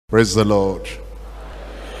Praise the Lord.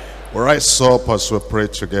 We'll rise up as we pray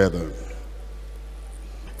together.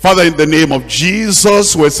 Father, in the name of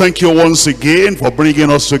Jesus, we thank you once again for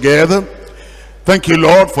bringing us together. Thank you,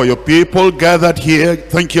 Lord, for your people gathered here.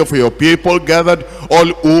 Thank you for your people gathered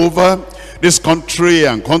all over this country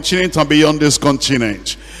and continent and beyond this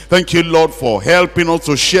continent. Thank you, Lord, for helping us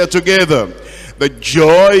to share together the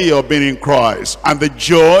joy of being in Christ and the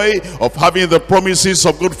joy of having the promises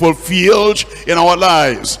of God fulfilled in our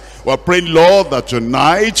lives. We're praying, Lord, that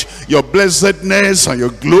tonight your blessedness and your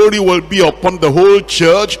glory will be upon the whole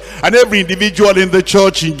church and every individual in the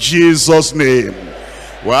church in Jesus' name.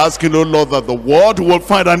 We're asking, oh Lord, that the word will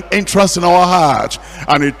find an entrance in our heart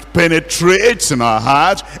and it penetrates in our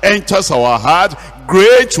heart, enters our heart.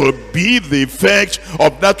 Great will be the effect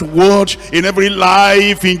of that word in every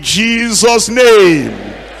life in Jesus'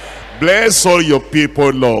 name. Bless all your people,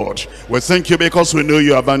 Lord. We thank you because we know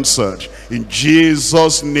you have answered. In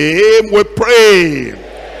Jesus' name we pray.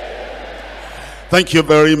 Thank you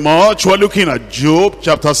very much. We're looking at Job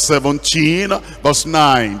chapter 17 verse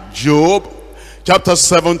 9. Job chapter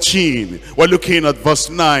 17. We're looking at verse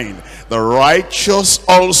 9. The righteous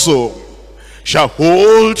also shall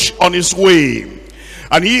hold on his way,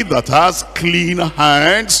 and he that has clean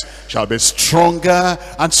hands shall be stronger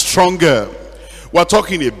and stronger. We're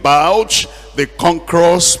talking about the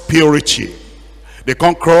conqueror's purity, the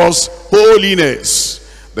conqueror's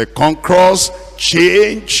holiness, the conqueror's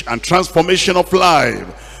change and transformation of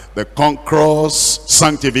life, the conqueror's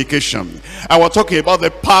sanctification. And we're talking about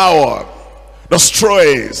the power, the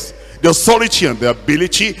strength, the authority and the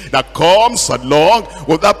ability that comes along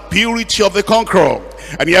with that purity of the conqueror.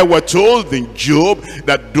 And here we're told in Job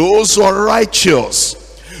that those who are righteous,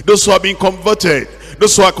 those who have been converted,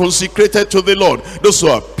 those who are consecrated to the Lord, those who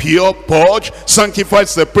are pure, purged, sanctified,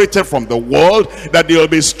 separated from the world, that they will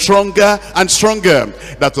be stronger and stronger.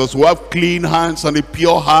 That those who have clean hands and a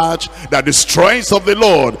pure heart, that the strength of the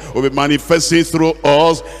Lord will be manifesting through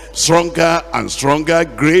us, stronger and stronger,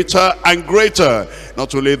 greater and greater.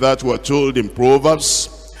 Not only that, we're told in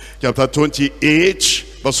Proverbs chapter 28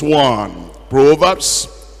 verse 1. Proverbs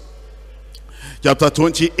chapter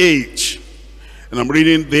 28, and I'm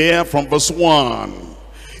reading there from verse 1.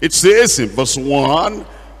 It says in verse 1,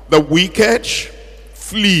 the wicked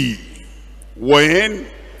flee when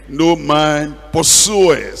no man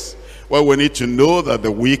pursueth. Well, we need to know that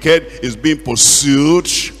the wicked is being pursued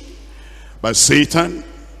by Satan,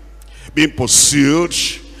 being pursued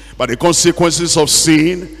by the consequences of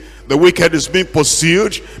sin. The wicked is being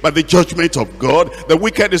pursued by the judgment of God. The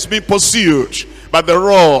wicked is being pursued by the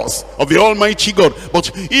wrath of the Almighty God.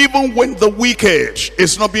 But even when the wicked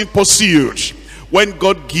is not being pursued, when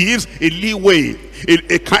God gives a leeway,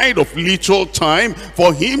 a kind of little time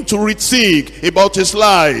for him to rethink about his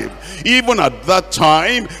life, even at that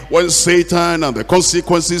time when Satan and the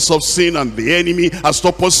consequences of sin and the enemy are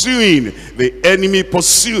stopped pursuing, the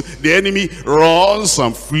enemy runs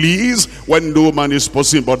and flees when no man is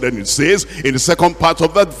pursuing. But then it says in the second part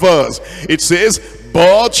of that verse, it says,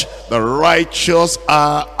 but the righteous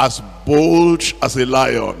are as bold as a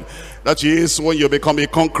lion. That is, when you become a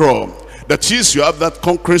conqueror, that is, you have that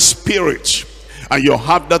conquering spirit, and you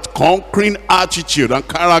have that conquering attitude and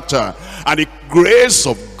character, and the grace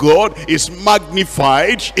of God is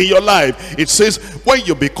magnified in your life. It says, when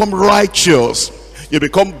you become righteous, you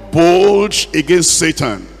become bold against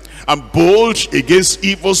Satan, and bold against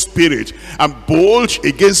evil spirit, and bold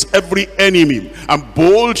against every enemy, and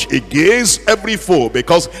bold against every foe,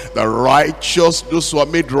 because the righteous, those who are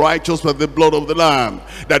made righteous by the blood of the Lamb,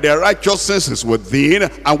 that their righteousness is within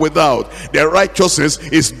and without. Their righteousness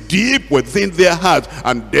is deep within their heart,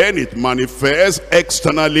 and then it manifests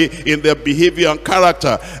externally in their behavior and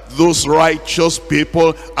character. Those righteous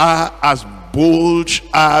people are as bold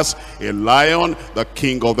as a lion, the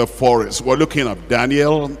king of the forest. We're looking at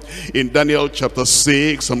Daniel. In Daniel chapter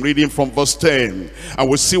 6, I'm reading from verse 10. And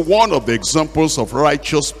we see one of the examples of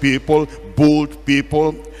righteous people, bold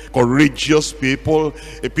people, courageous people,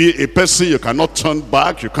 a person you cannot turn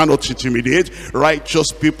back, you cannot intimidate.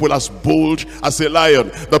 Righteous people as bold as a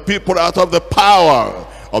lion. The people out of the power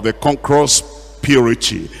of the conqueror's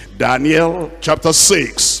purity. Daniel chapter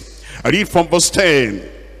 6. I read from verse 10.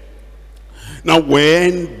 Now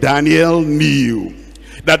when Daniel knew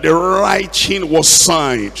that the writing was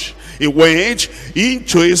signed, he went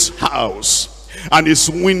into his house, and his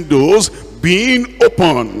windows being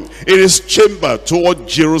open in his chamber toward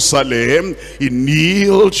Jerusalem, he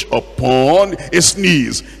kneeled upon his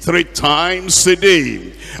knees 3 times a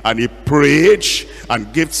day, and he prayed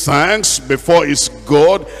and gave thanks before his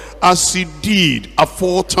God as he did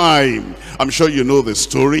aforetime. I'm sure you know the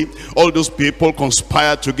story. All those people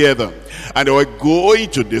conspired together, and they were going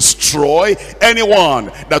to destroy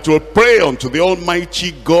anyone that will pray unto the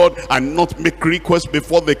Almighty God and not make request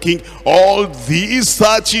before the king. All these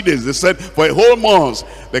 30 days, they said, for a whole month,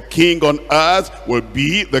 the king on earth will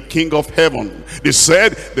be the king of heaven. They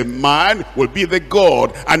said the man will be the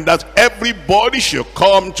God, and that everybody should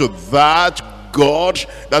come to that God,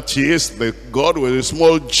 that is the God with a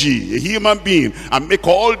small g, a human being, and make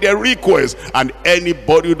all their requests. And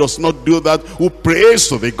anybody who does not do that, who prays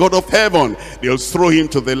to the God of heaven, they'll throw him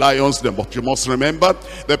to the lions. But you must remember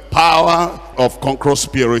the power of Conqueror'S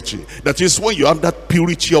purity. That is when you have that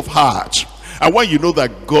purity of heart, and when you know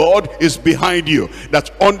that God is behind you,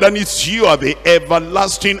 that underneath you are the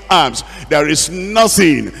everlasting arms, there is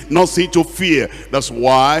nothing to fear. That's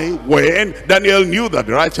why when Daniel knew that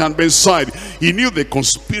the right hand beside, he knew the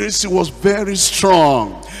conspiracy was very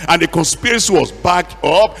strong. And the conspiracy was backed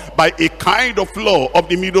up by a kind of law of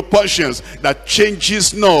the Middle Persians that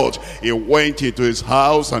changes not. He went into his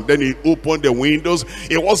house and then he opened the windows.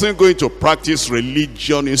 He wasn't going to practice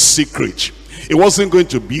religion in secret. He wasn't going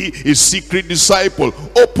to be a secret disciple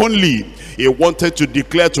openly. He wanted to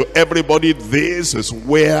declare to everybody, this is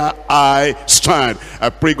where I stand.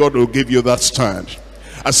 I pray God will give you that stand.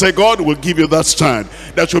 I say God will give you that stand,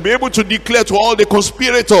 that you'll be able to declare to all the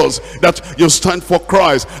conspirators that you stand for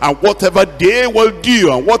Christ, and whatever they will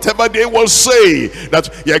do and whatever they will say,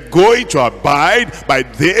 that you're going to abide by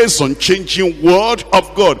this unchanging word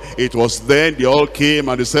of God. It was then they all came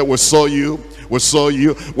and they said, we saw you. We saw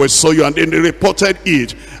you, and then they reported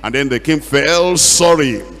it. And then the king felt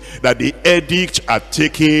sorry that the edict had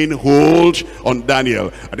taken hold on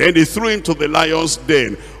Daniel. And then they threw him to the lion's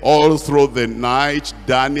den. All through the night,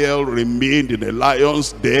 Daniel remained in the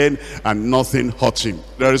lion's den, and nothing hurt him.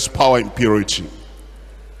 There is power in purity.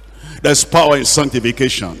 There's power in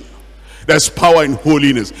sanctification. There's power in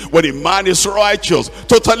holiness. When a man is righteous,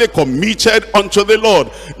 totally committed unto the Lord,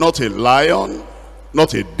 not a lion,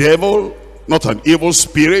 not a devil, not an evil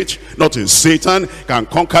spirit, not a Satan can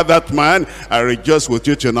conquer that man. I rejoice with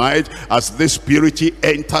you tonight as this purity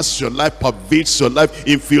enters your life, pervades your life,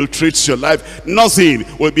 infiltrates your life. Nothing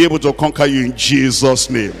will be able to conquer you in Jesus'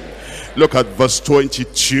 name. Look at verse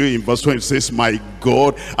 22. In verse 20 it says, my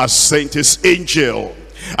God has sent his angel,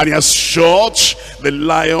 and he has shut the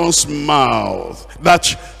lion's mouth,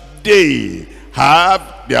 that they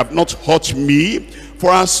have not hurt me,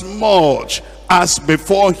 for as much as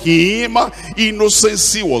before him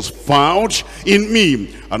innocency was found in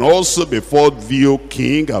me, and also before thee, O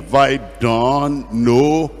king, have I done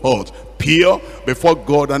no hurt. Pure before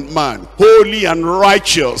God and man, holy and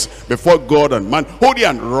righteous before God and man, holy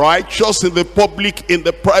and righteous in the public, in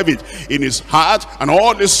the private, in his heart and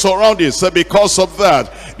all his surroundings. So because of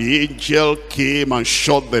that, the angel came and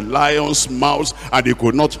shut the lion's mouth, and they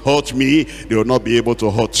could not hurt me. They will not be able to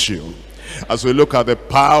hurt you. As we look at the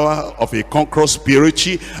power of a Conqueror'S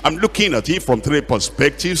purity, I'm looking at it from three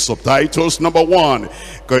perspectives, subtitles. Number one,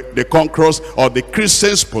 the Conqueror'S, or the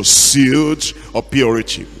Christian's pursuit of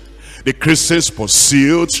purity. The Christian's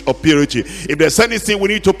pursuit of purity. If there's anything we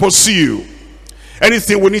need to pursue,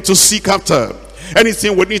 anything we need to seek after,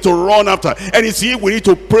 anything we need to run after, anything we need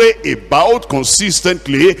to pray about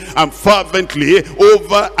consistently and fervently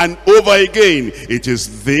over and over again, it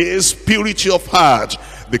is this purity of heart,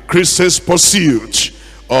 the Christian's pursuit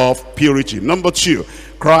of purity. Number two,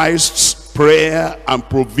 Christ's prayer and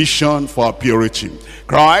provision for our purity.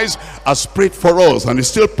 Christ has prayed for us and is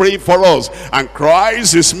still praying for us, and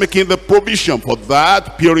Christ is making the provision for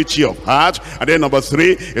that purity of heart. And then number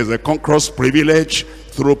three is the Conqueror'S privilege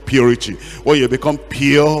through purity. When you become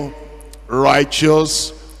pure,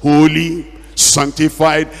 righteous, holy,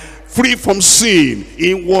 sanctified, free from sin,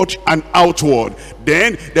 inward and outward,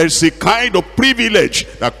 then there's a kind of privilege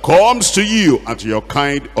that comes to you and to your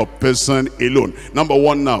kind of person alone. Number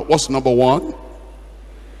one now. What's number one?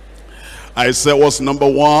 I said, what's number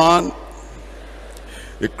one?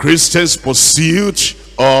 The Christian's pursuit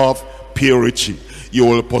of purity. You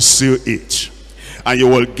will pursue it, and you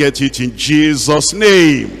will get it in Jesus'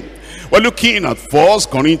 name. We're looking at 1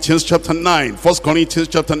 Corinthians chapter 9. 1 Corinthians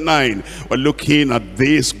chapter 9. We're looking at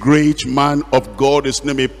this great man of God. His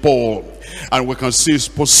name is Paul. And we can see his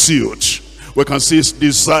pursuit. We can see his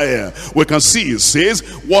desire. We can see he says,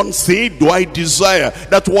 one thing do I desire,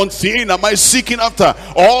 that one thing am I seeking after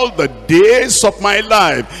all the days of my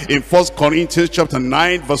life. In 1 Corinthians chapter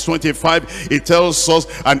 9 verse 25, it tells us,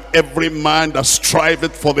 and every man that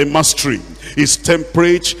striveth for the mastery is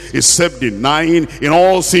temperate, is self-denying in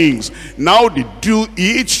all things. Now they do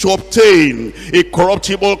each to obtain a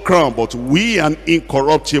corruptible crown, but we an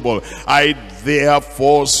incorruptible. I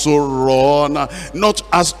therefore so run, not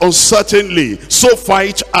as uncertainly, so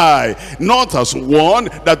fight I, not as one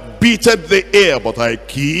that beateth the air, but I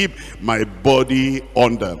keep my body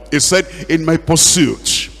under. He said, in my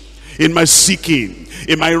pursuit, in my seeking,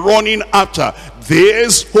 in my running after,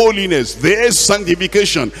 there's holiness, there's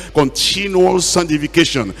sanctification, continual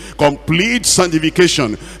sanctification, complete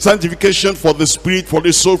sanctification, sanctification for the spirit, for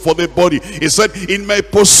the soul, for the body. He said, in my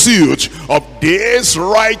pursuit of this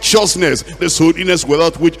righteousness, this holiness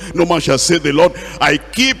without which no man shall say the Lord, I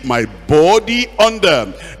keep my body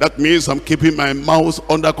under. That means I'm keeping my mouth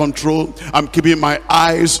under control, I'm keeping my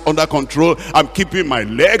eyes under control, I'm keeping my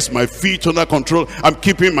legs, my feet under control, I'm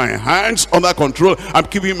keeping my hands under control, I'm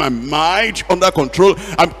keeping my mind under control,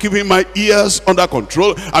 I'm keeping my ears under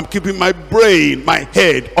control, I'm keeping my brain, my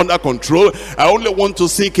head under control. I only want to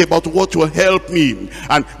think about what will help me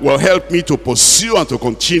and will help me to pursue and to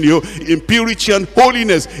continue in purity and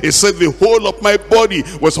holiness. It said, the whole of my body,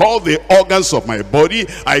 with all the organs of my body,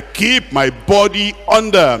 I keep my body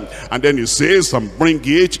under. And then he says, and bring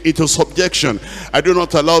it into subjection. I do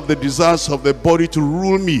not allow the desires of the body to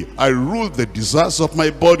rule me. I rule the desires of my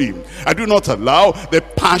body. I do not allow the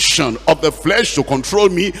passion of the flesh to control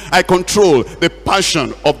me. I control the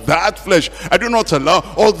passion of that flesh. I do not allow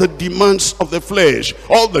all the demands of the flesh,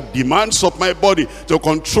 all the demands of my body to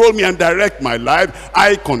control me and direct my life.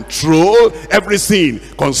 I control everything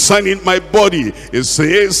concerning my body. It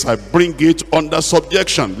says, I bring it under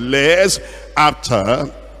subjection, lest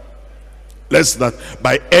that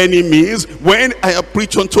by any means, when I have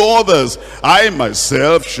preached unto others, I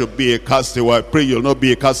myself should be a castaway. I pray you'll not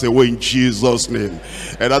be a castaway in Jesus' name.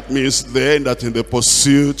 And that means then that in the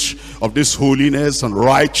pursuit of this holiness and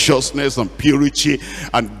righteousness and purity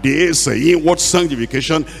and this inward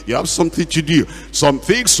sanctification, you have something to do. Some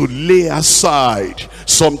things to lay aside,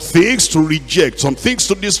 some things to reject, some things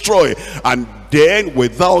to destroy, and then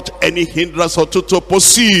without any hindrance or to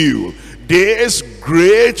pursue this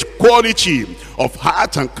great quality of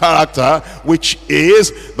heart and character, which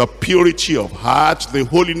is the purity of heart, the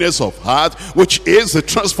holiness of heart, which is the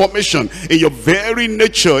transformation in your very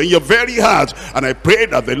nature, in your very heart. And I pray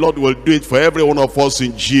that the Lord will do it for every one of us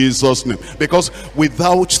in Jesus' name. Because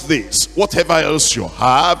without this, whatever else you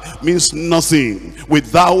have means nothing.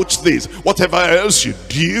 Without this, whatever else you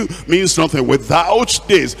do means nothing. Without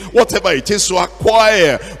this, whatever it is to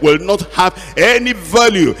acquire will not have any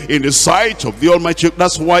value in the sight of the Almighty.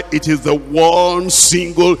 That's why it is the one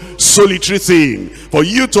single solitary thing for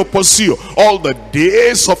you to pursue all the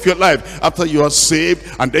days of your life after you are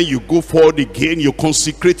saved. And then you go forward again, you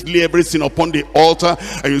consecrate, lay everything upon the altar,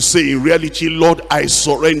 and you say, in reality, Lord, I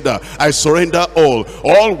surrender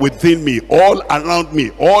all within me, all around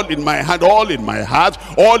me, all in my hand, all in my heart,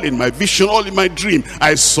 all in my vision, all in my dream,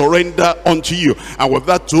 I surrender unto you. And with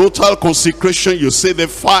that total consecration, you say, the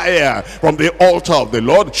fire from the altar of the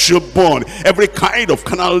Lord should burn every kind of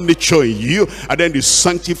carnal nature in you, and then it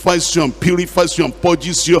sanctifies you and purifies you and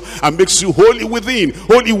purges you and makes you holy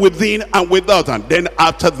within and without. And then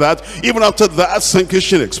after that, even after that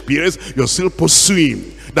sanctification experience, you're still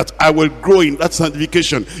pursuing that I will grow in that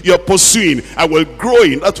sanctification. You're pursuing, I will grow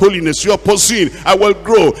in that holiness. You're pursuing, I will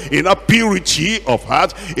grow in that purity of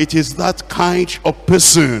heart. It is that kind of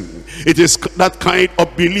person, it is that kind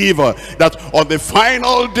of believer that on the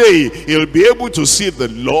final day he'll be able to see the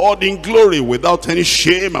Lord in glory without any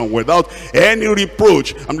shame and without any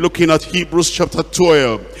reproach. I'm looking at Hebrews chapter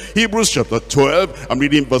 12. Hebrews chapter 12, I'm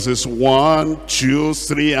reading verses 1, 2,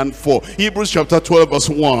 3, and 4. Hebrews chapter 12 verse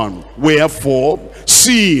 1. Wherefore,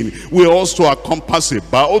 seeing we also are compassed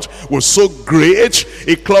about with so great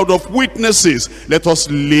a cloud of witnesses, let us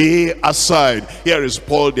lay aside. Here is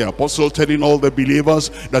Paul the apostle telling all the believers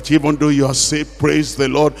that even though you are saved, praise the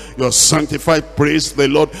Lord, you are sanctified, praise the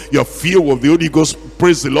Lord, you are filled with the Holy Ghost,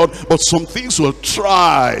 praise the Lord, but some things will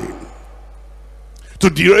try to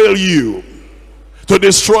derail you, to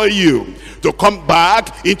destroy you, to come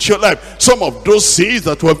back into your life. Some of those sins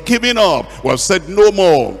that we have given up, we have said no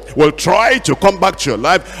more, will try to come back to your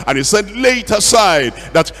life. And he said, lay it aside.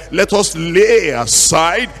 That let us lay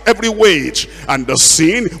aside every weight and the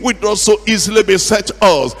sin which does so easily beset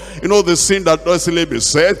us. You know, the sin that does easily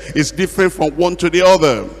beset is different from one to the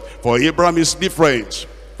other. For Abraham is different.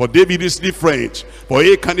 For David is different. For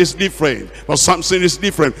Achan is different. For Samson is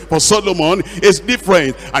different. For Solomon is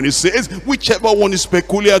different. And he says, whichever one is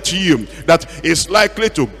peculiar to you, that is likely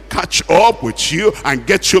to catch up with you and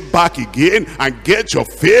get you back again and get your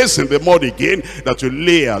face in the mud again, that you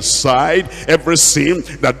lay aside every sin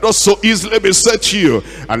that does so easily beset you,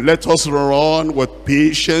 and let us run with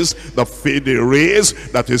patience the race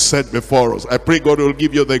that is set before us. I pray God will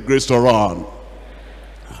give you the grace to run.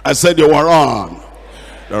 I said you were on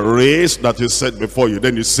the race that is set before you.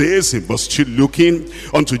 Then he says, he was still looking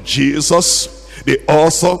unto Jesus, the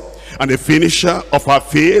author and the finisher of our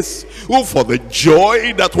faith, who for the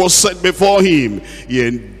joy that was set before him, he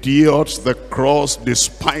endured the cross,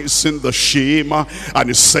 despising the shame, and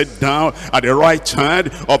he sat down at the right hand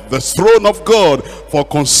of the throne of God. For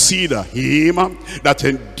consider him that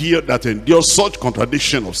endured such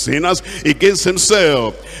contradiction of sinners against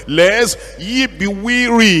himself, lest ye be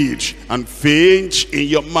wearied and faint in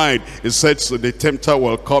your mind. He said, so the tempter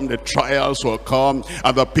will come, the trials will come,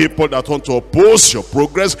 and the people that want to oppose your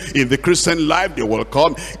progress in the Christian life, they will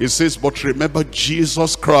come. He says, but remember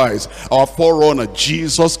Jesus Christ, our forerunner,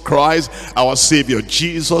 Jesus Christ, our Savior,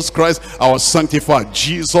 Jesus Christ, our sanctifier,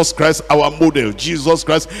 Jesus Christ, our model, Jesus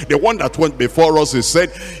Christ, the one that went before us. He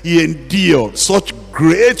said he endured such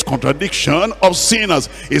great contradiction of sinners.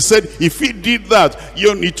 He said, if he did that,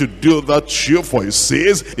 you need to do that too. For he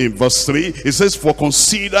says in verse 3, he says, for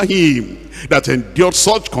consider him that endured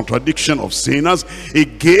such contradiction of sinners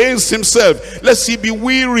against himself, lest he be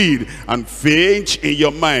wearied and faint in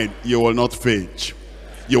your mind. You will not faint.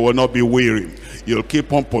 You will not be weary. You'll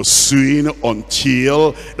keep on pursuing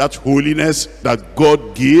until that holiness that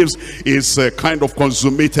God gives is kind of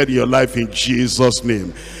consummated in your life in Jesus'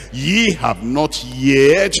 name. Ye have not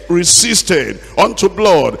yet resisted unto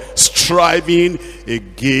blood, striving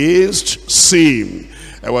against sin.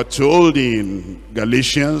 I was told in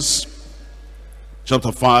Galatians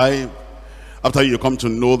chapter 5, after you come to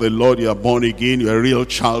know the Lord, you are born again, you're a real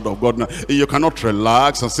child of God. Now, you cannot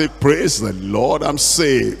relax and say, praise the Lord, I'm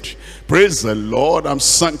saved. Praise the Lord, I'm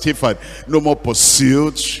sanctified. No more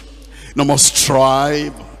pursuit, no more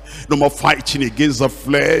strive, no more fighting against the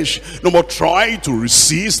flesh, no more trying to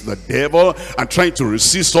resist the devil and trying to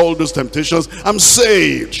resist all those temptations. I'm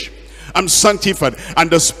saved, I'm sanctified,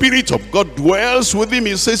 and the Spirit of God dwells with him.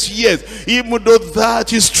 He says, yes, even though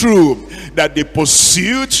that is true, that the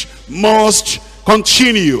pursuit must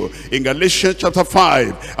continue. In Galatians chapter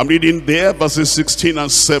 5, I'm reading there verses 16 and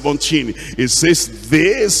 17. It says,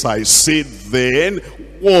 this I say then,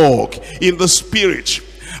 walk in the Spirit,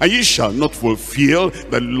 and ye shall not fulfill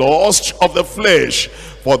the lust of the flesh.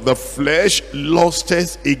 For the flesh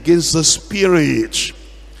lusteth against the Spirit.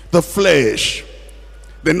 The flesh,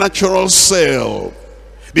 the natural self,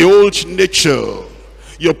 the old nature,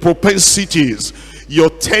 your propensities, your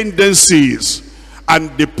tendencies,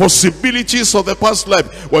 and the possibilities of the past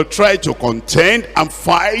life will try to contend and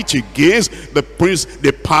fight against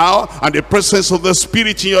the power and the presence of the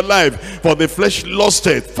Spirit in your life. For the flesh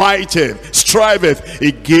lusteth, fighteth, striveth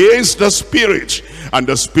against the Spirit, and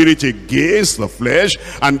the Spirit against the flesh,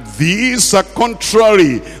 and these are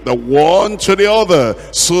contrary the one to the other,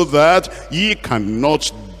 so that ye cannot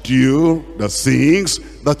do the things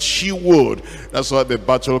that ye would. That's why the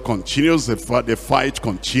battle continues, the fight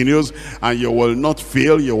continues, and you will not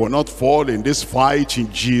fail, you will not fall in this fight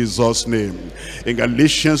in Jesus' name. In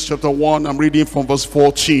Galatians chapter 1, I'm reading from verse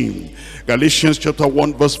 14. Galatians chapter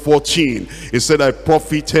 1 verse 14, it said, I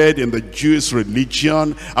profited in the Jewish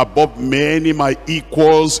religion above many my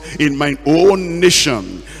equals in mine own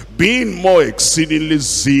nation, being more exceedingly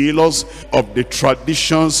zealous of the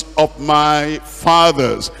traditions of my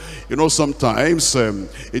fathers. You know, sometimes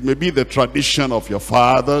it may be the tradition of your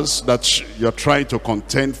fathers that you're trying to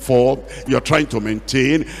contend for, you're trying to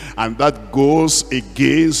maintain, and that goes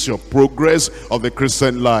against your progress of the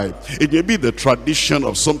Christian life. It may be the tradition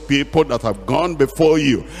of some people that have gone before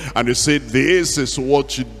you, and they say, this is what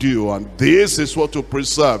to do, and this is what to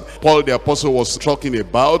preserve. Paul the apostle was talking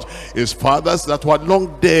about his fathers that were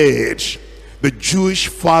long dead, the Jewish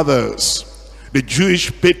fathers, the Jewish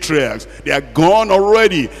patriarchs. They are gone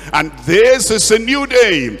already, and this is a new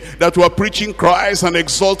day that we're preaching Christ and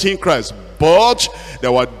exalting Christ. But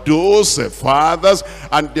there were those fathers,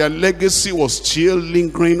 and their legacy was still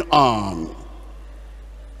lingering on.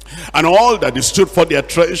 And all that they stood for their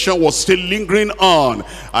tradition was still lingering on.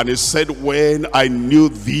 And he said, when I knew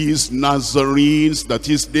these Nazarenes, that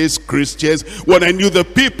is these Christians, when I knew the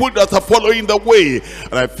people that are following the way,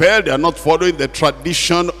 and I felt they are not following the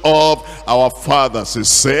tradition of our fathers, he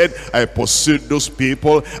said, I pursued those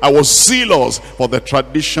people. I was zealous for the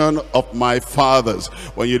tradition of my fathers.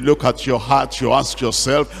 When you look at your heart, you ask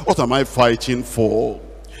yourself, what am I fighting for?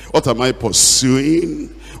 What am I pursuing?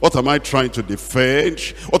 What am I trying to defend?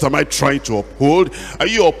 What am I trying to uphold? Are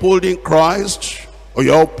you upholding Christ? Or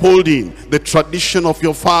you're upholding the tradition of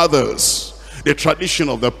your fathers? The tradition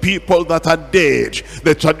of the people that are dead?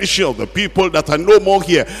 The tradition of the people that are no more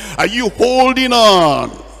here? Are you holding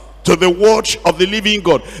on to the word of the living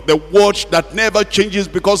God, the word that never changes,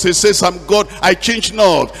 because he says, I'm God, I change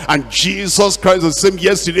not, and Jesus Christ the same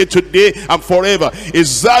yesterday, today, and forever?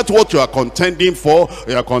 Is that what you are contending for?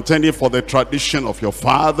 You are contending for the tradition of your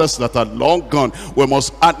fathers that are long gone. We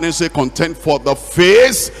must earnestly contend for the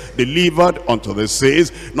faith delivered unto the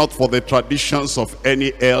saints, not for the traditions of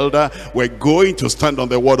any elder. We're going to stand on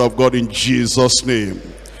the word of God in Jesus' name.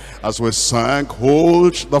 As we sang,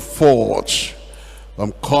 hold the fort,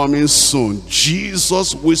 I'm coming soon.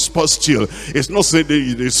 Jesus whispers still. It's not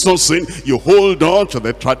saying you hold on to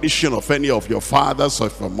the tradition of any of your fathers or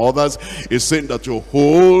your mothers. It's saying that you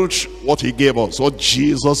hold what he gave us, what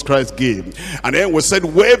Jesus Christ gave. And then we said,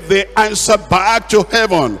 wave the answer back to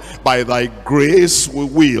heaven. By thy grace we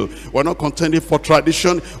will. We're not contending for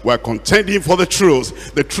tradition. We're contending for the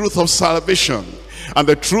truth of salvation, and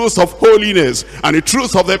the truth of holiness, and the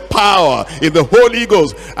truth of the power in the Holy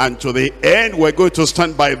Ghost. And to the end, we're going to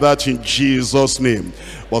stand by that in Jesus' name.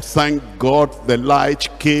 But thank God the light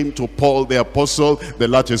came to Paul the apostle. The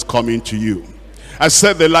light is coming to you. I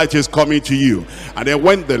said the light is coming to you. And then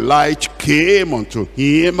when the light came unto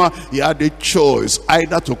him, he had a choice,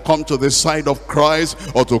 either to come to the side of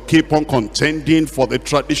Christ or to keep on contending for the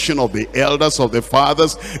tradition of the elders, of the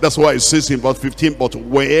fathers. That's why it says in verse 15, but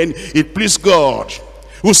when it pleased God,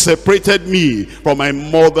 who separated me from my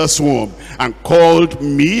mother's womb and called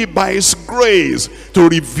me by his grace to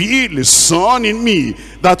reveal his Son in me,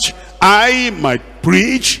 that I might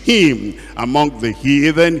preach him among the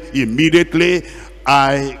heathen, immediately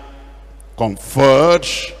I conferred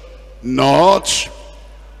not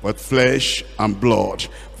with flesh and blood.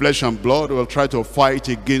 Flesh and blood will try to fight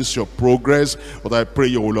against your progress, but I pray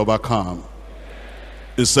you will overcome.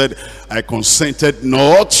 He said, I consented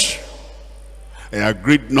not, I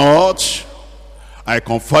agreed not, I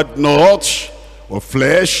conferred not with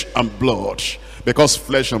flesh and blood. Because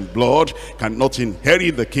flesh and blood cannot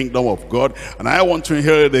inherit the kingdom of God. And I want to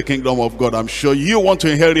inherit the kingdom of God. I'm sure you want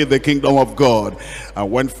to inherit the kingdom of God.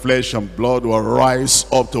 And when flesh and blood will rise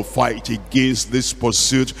up to fight against this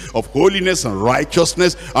pursuit of holiness and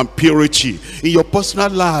righteousness and purity in your personal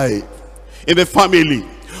life, in the family,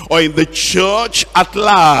 or in the church at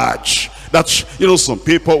large, that, you know, some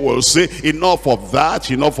people will say, enough of that,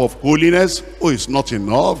 enough of holiness. Oh, it's not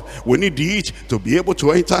enough. We need it to be able to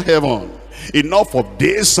enter heaven. Enough of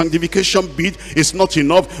this sanctification bit is not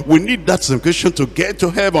enough. We need that sanctification to get to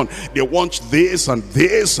heaven. They want this and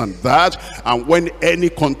this and that. And when any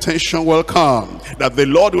contention will come, that the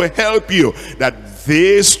Lord will help you, that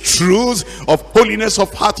this truth of holiness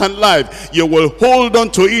of heart and life, you will hold on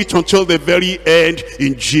to it until the very end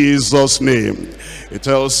in Jesus' name. It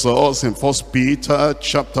tells us in 1 Peter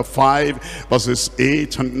chapter 5 verses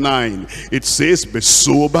 8 and 9. It says, be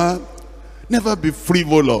sober, never be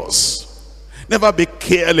frivolous, never be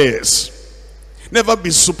careless, never be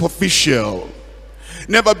superficial,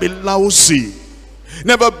 never be lousy,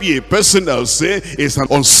 never be a person that will say is an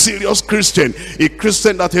unserious Christian, a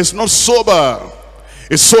Christian that is not sober,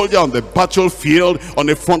 a soldier on the battlefield on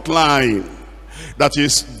the front line that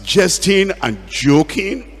is jesting and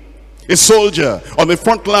joking. A soldier on the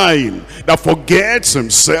front line that forgets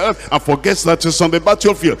himself and forgets that he's on the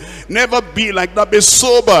battlefield. Never be like that. Be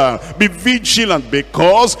sober, be vigilant,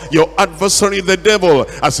 because your adversary the devil,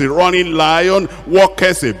 as a running lion,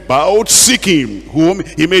 walketh about seeking whom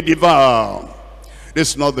he may devour. This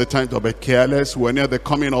is not the time to be careless. We're near the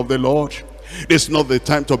coming of the Lord. This is not the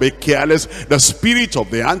time to be careless. The spirit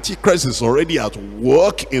of the Antichrist is already at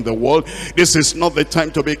work in the world. This is not the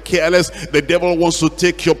time to be careless. The devil wants to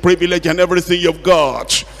take your privilege and everything you've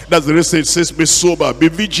got. That's the reason it says be sober, be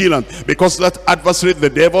vigilant, because that adversary, the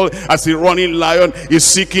devil, as a running lion, is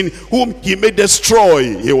seeking whom he may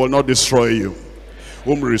destroy. He will not destroy you.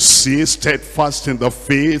 whom receive steadfast in the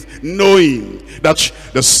faith, knowing that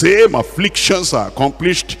the same afflictions are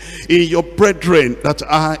accomplished in your brethren that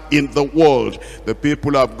are in the world. The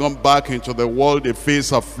people who have gone back into the world, they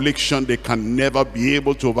face affliction they can never be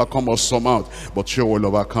able to overcome or surmount, but you will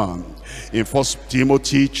overcome. In 1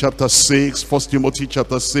 Timothy chapter 6, 1 Timothy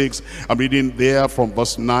chapter 6, I'm reading there from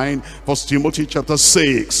verse 9. 1 Timothy chapter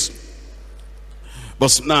 6,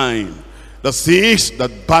 verse 9. The things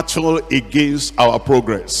that battle against our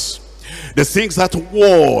progress, the things that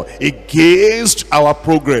war against our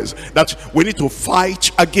progress, that we need to fight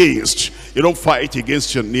against. You don't fight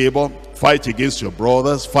against your neighbor, fight against your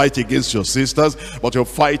brothers, fight against your sisters, but you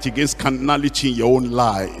fight against carnality in your own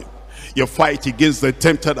life. You fight against the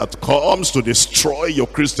tempter that comes to destroy your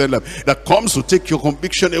Christian life, that comes to take your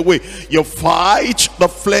conviction away. You fight the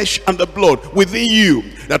flesh and the blood within you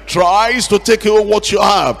that tries to take away what you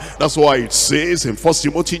have. That's why it says in 1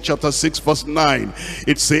 Timothy chapter 6 verse 9,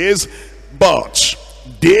 it says, but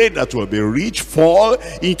they that will be rich fall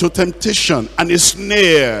into temptation and a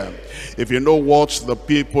snare. If you know what the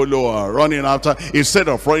people who are running after, instead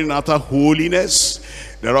of running after holiness,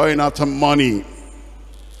 they're running after money,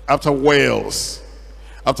 after wealth,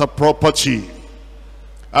 after property,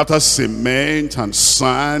 after cement and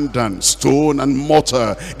sand and stone and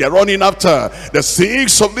mortar. They're running after the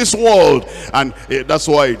things of this world. And that's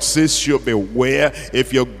why it says you beware.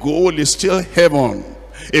 If your goal is still heaven,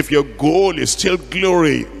 if your goal is still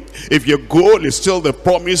glory, if your goal is still the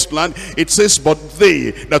promised land, it says, but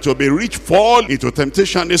they that will be rich fall into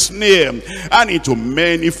temptation and snare, and into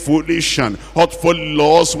many foolish and hurtful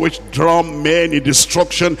laws, which drown men in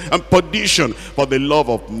destruction and perdition. For the love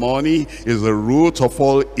of money is the root of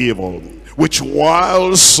all evil, which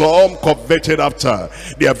while some coveted after,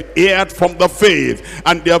 they have erred from the faith,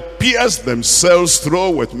 and they have pierced themselves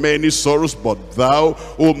through with many sorrows. But thou,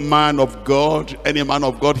 O man of God, any man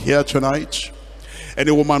of God here tonight, any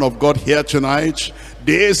woman of God here tonight,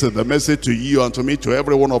 this is the message to you and to me, to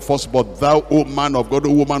every one of us. But thou, O man of God,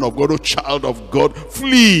 O woman of God, O child of God,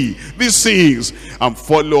 flee these things and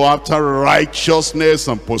follow after righteousness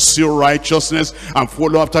and pursue righteousness, and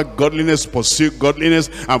follow after godliness, pursue godliness,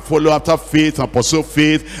 and follow after faith and pursue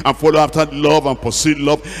faith, and follow after love and pursue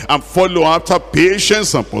love, and follow after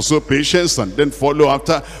patience and pursue patience, and then follow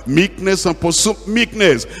after meekness and pursue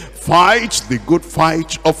meekness. Fight the good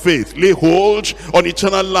fight of faith. Lay hold on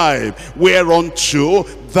eternal life, whereunto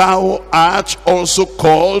thou art also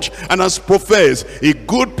called, and hast professed a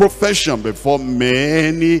good profession before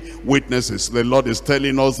many witnesses. The Lord is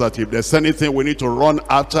telling us that if there's anything we need to run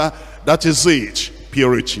after, that is it.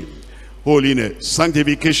 Purity, holiness,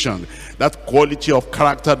 sanctification, that quality of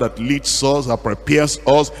character that leads us, that prepares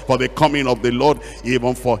us for the coming of the Lord,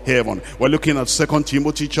 even for heaven. We're looking at 2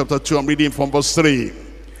 Timothy chapter 2. I'm reading from verse 3.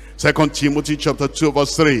 2 Timothy chapter 2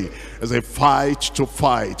 verse 3. There's a fight to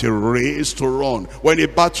fight, a race to run. When a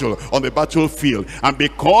battle on the battlefield, and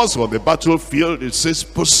because of the battlefield, it says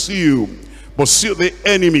pursue. Pursue the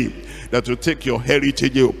enemy that will take your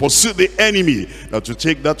heritage away. Pursue the enemy that will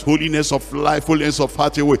take that holiness of life, holiness of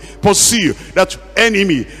heart away. Pursue that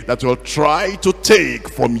enemy that will try to take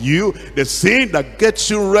from you the thing that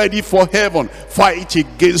gets you ready for heaven. Fight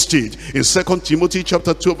against it. In 2 Timothy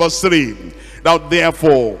chapter 2 verse 3. Now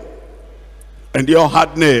therefore, and your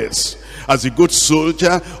hardness, as a good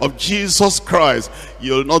soldier of Jesus Christ,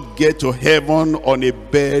 you'll not get to heaven on a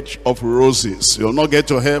bed of roses. You'll not get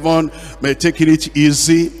to heaven by taking it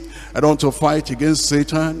easy. I don't want to fight against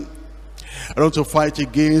Satan. I don't want to fight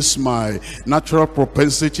against my natural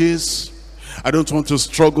propensities. I don't want to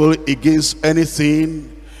struggle against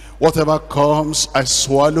anything. Whatever comes, I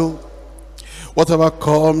swallow. Whatever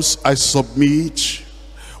comes, I submit.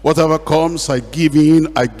 Whatever comes, I give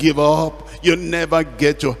in, I give up. You never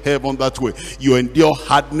get to heaven that way. You endure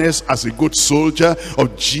hardness as a good soldier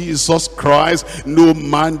of Jesus Christ. No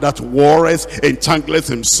man that warreth entangleth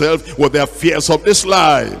himself with the affairs of this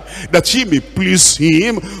life, that he may please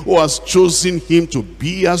him who has chosen him to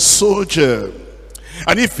be a soldier.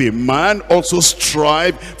 And if a man also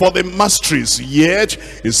strive for the masteries, yet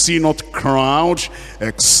is he not crowned,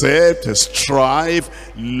 except strive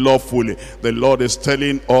lawfully. The Lord is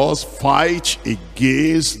telling us, fight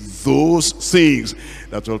against those things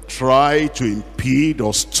that will try to impede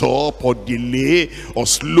or stop or delay or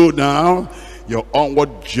slow down your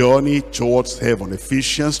onward journey towards heaven.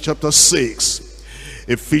 Ephesians chapter 6.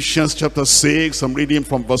 Ephesians chapter 6, I'm reading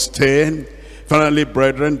from verse 10. Finally,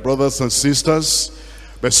 brethren, brothers and sisters,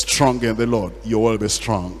 be strong in the Lord. You will be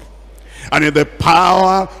strong. And in the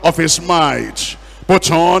power of his might, Put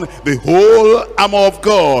on the whole armor of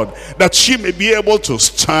God, that she may be able to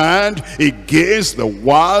stand against the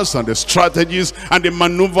wiles and the strategies and the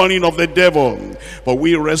maneuvering of the devil. For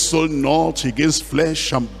we wrestle not against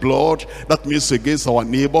flesh and blood, that means against our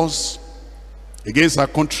neighbors, against our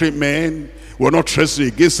countrymen. We're not wrestling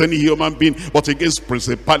against any human being, but against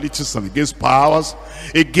principalities and against powers,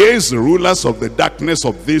 against the rulers of the darkness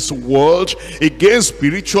of this world, against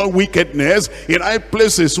spiritual wickedness in high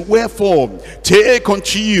places. Wherefore, take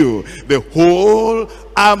unto you the whole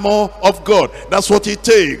armor of God. That's what it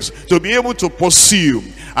takes to be able to pursue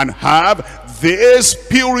and have this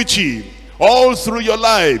purity all through your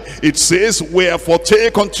life. It says, wherefore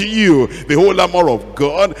take unto you the whole armor of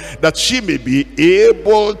God, that she may be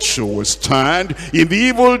able to withstand in the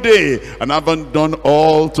evil day, and having done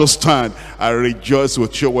all to stand. I rejoice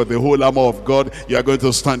with you with the whole armor of God. You are going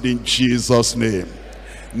to stand in Jesus' name.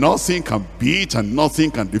 Nothing can beat and nothing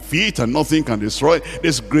can defeat and nothing can destroy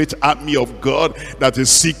this great army of God that is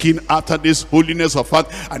seeking after this holiness of heart.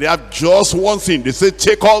 And they have just one thing. They say,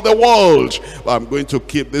 take all the world, but I'm going to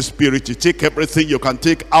keep this purity. Take everything you can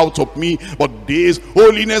take out of me, but this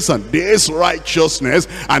holiness and this righteousness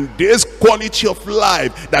and this quality of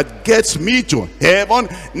life that gets me to heaven,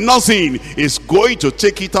 nothing is going to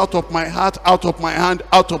take it out of my heart, out of my hand,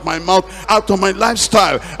 out of my mouth, out of my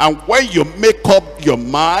lifestyle. And when you make up your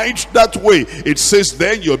mind that way, it says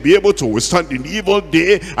then you'll be able to withstand in evil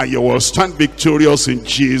day, and you will stand victorious in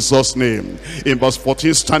Jesus' name. In verse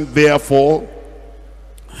 14, stand therefore,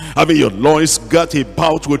 having your loins girt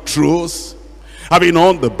about with truth, having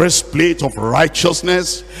on the breastplate of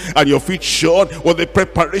righteousness, and your feet shod with the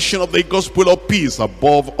preparation of the gospel of peace.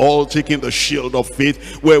 Above all, taking the shield of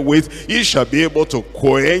faith, wherewith ye shall be able to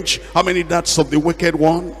quench how many darts of the wicked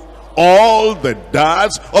one? All the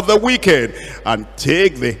darts of the wicked. And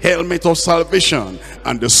take the helmet of salvation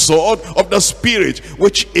and the sword of the Spirit,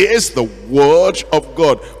 which is the word of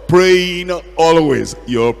God, praying always.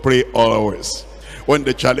 You'll pray always. When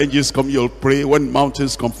the challenges come, you'll pray. When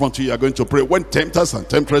mountains confront you, you're going to pray. When tempters and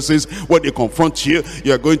temptresses, when they confront you,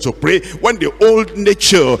 you're going to pray. When the old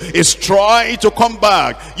nature is trying to come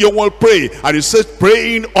back, you will pray. And it says,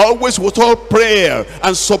 praying always with all prayer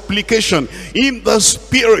and supplication in the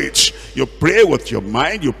Spirit. You pray with your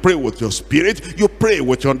mind, you pray with your spirit, you pray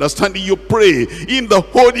with your understanding, you pray in the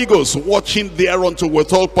Holy Ghost, watching thereunto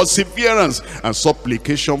with all perseverance and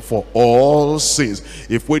supplication for all sins.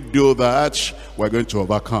 If we do that, we're going to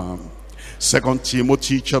overcome. 2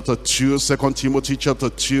 Timothy chapter 2, 2 Timothy chapter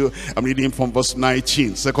 2, I'm reading from verse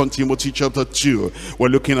 19. 2 Timothy chapter 2, we're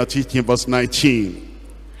looking at it in verse 19.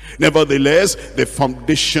 Nevertheless, the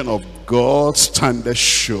foundation of God standeth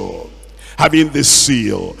sure, having this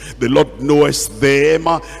seal, the Lord knoweth them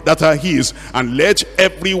that are his. And let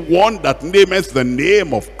every one that nameth the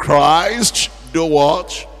name of Christ do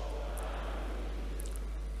what?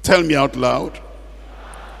 Tell me out loud.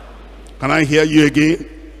 Can I hear you again?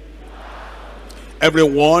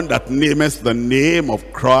 Everyone that nameth the name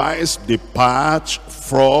of Christ depart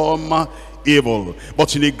from evil.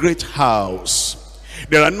 But in a great house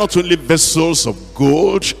there are not only vessels of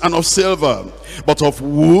gold and of silver, but of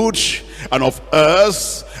wood and of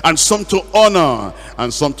earth, and some to honor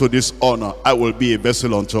and some to dishonor. I will be a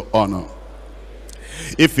vessel unto honor.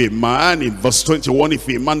 If a man, in verse 21, if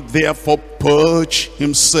a man therefore purge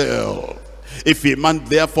himself, if a man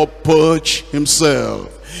therefore purge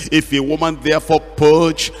himself, if a woman therefore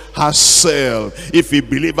purge herself, if a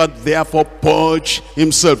believer therefore purge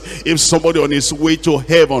himself, if somebody on his way to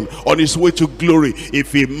heaven, on his way to glory,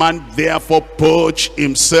 if a man therefore purge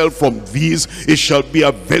himself from these, it shall be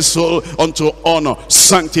a vessel unto honor,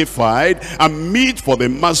 sanctified and meet for the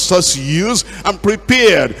master's use, and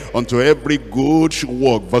prepared unto every good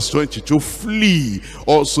work. Verse 22, flee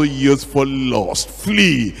also youthful lust,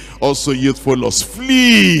 flee also youthful lust,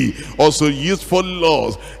 flee also youthful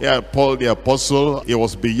lust. Yeah, Paul the apostle, he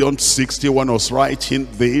was beyond 60 when he was writing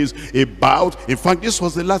this about, in fact this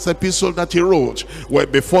was the last epistle that he wrote, where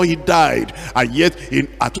before he died, and yet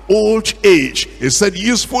at old age, he said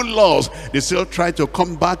useful lust. They still try to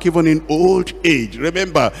come back even in old age.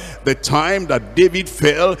 Remember, the time that David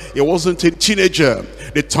fell, he wasn't a teenager.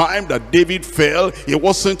 The time that David fell, he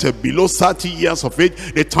wasn't below 30 years of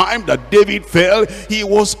age. The time that David fell, he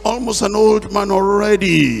was almost an old man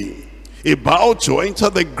already, about to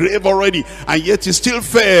enter the grave already, and yet he still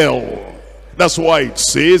fell. That's why it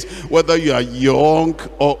says, whether you are young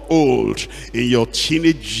or old, in your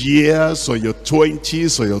teenage years, or your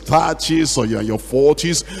 20s, or your 30s, or you're in your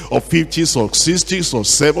 40s, or 50s, or 60s, or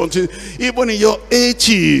 70s, even in your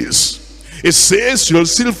 80s, It says you'll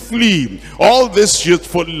still flee all these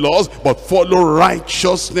youthful laws, but follow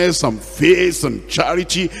righteousness and faith and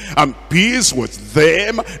charity and peace with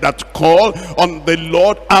them that call on the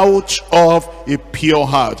Lord out of a pure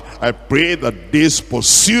heart. I pray that this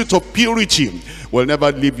pursuit of purity will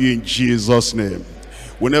never leave you in Jesus' name.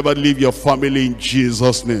 Will never leave your family in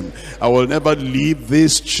Jesus' name. I will never leave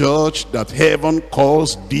this church that heaven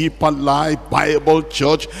calls Deeperlife Bible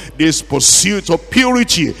Church. This pursuit of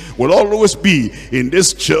purity will always be in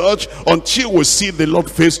this church until we see the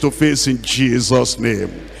Lord face to face in Jesus'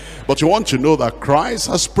 name. But you want to know that Christ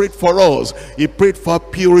has prayed for us. He prayed for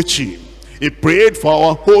purity. He prayed for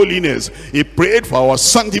our holiness. He prayed for our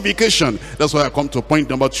sanctification. That's why I come to point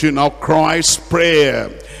number 2 now. Christ's prayer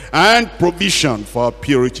and provision for our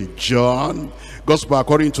purity. John, Gospel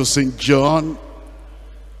according to St. John,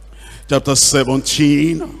 chapter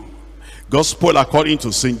 17. Gospel according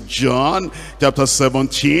to St. John, chapter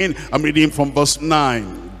 17. I'm reading from verse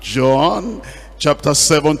 9. John, chapter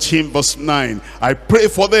 17, verse 9. I pray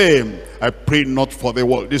for them. I pray not for the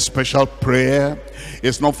world. This special prayer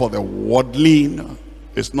is not for the worldling.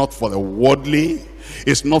 It's not for the worldly.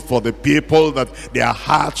 It's not for the people that their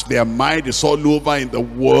heart, their mind is all over in the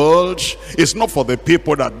world. It's not for the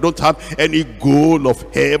people that don't have any goal of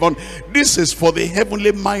heaven. This is for the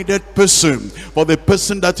heavenly minded person. For the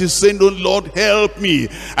person that is saying, oh Lord, help me.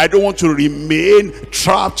 I don't want to remain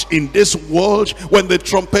trapped in this world when the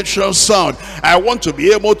trumpet shall sound. I want to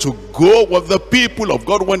be able to go with the people of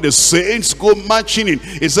God when the saints go marching in.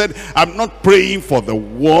 He said, I'm not praying for the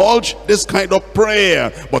world, this kind of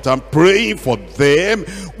prayer, but I'm praying for them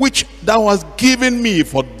which thou hast given me,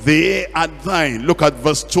 for they are thine. Look at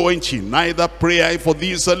verse 20. Neither pray I for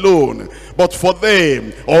these alone, but for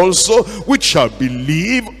them also which shall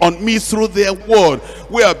believe on me through their word.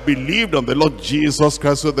 We have believed on the Lord Jesus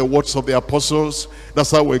Christ with the words of the apostles.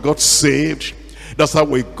 That's how we got saved. That's how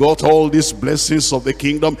we got all these blessings of the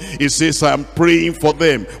kingdom. It says, I am praying for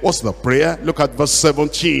them. What's the prayer? Look at verse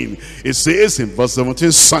 17. It says in verse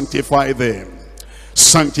 17, sanctify them.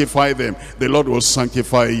 Sanctify them. The Lord will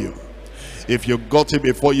sanctify you. If you got it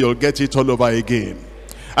before, you'll get it all over again.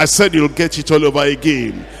 I said you'll get it all over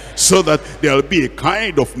again, so that there'll be a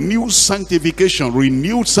kind of new sanctification,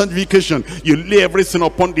 renewed sanctification. You lay everything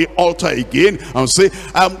upon the altar again and say,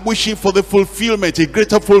 I'm wishing for the fulfillment, a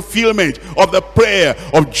greater fulfillment of the prayer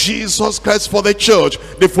of Jesus Christ for the church,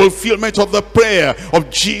 the fulfillment of the prayer of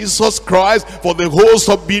Jesus Christ for the host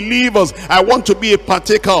of believers. I want to be a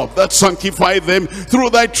partaker of that. Sanctify them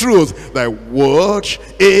through thy truth. Thy word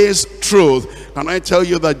is truth. Can I tell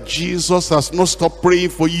you that Jesus has not stopped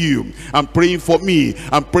praying for you and praying for me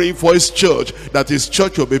and praying for his church, that his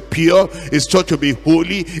church will be pure, his church will be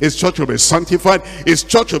holy, his church will be sanctified, his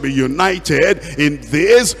church will be united in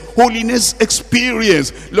this holiness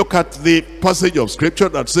experience. Look at the passage of scripture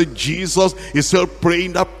that says Jesus is still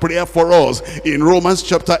praying that prayer for us in Romans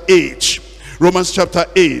chapter 8. Romans chapter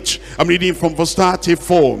 8, I'm reading from verse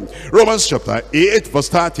 34. Romans chapter 8, verse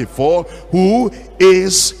 34. Who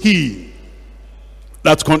is he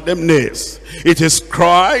that condemneth? It is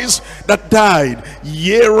Christ that died,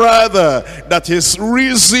 yea rather, that is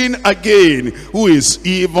risen again, who is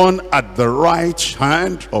even at the right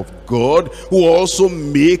hand of God, who also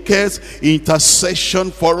maketh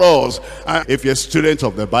intercession for us. If you're a student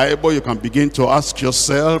of the Bible, you can begin to ask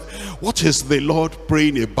yourself, what is the Lord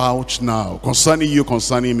praying about now? Concerning you,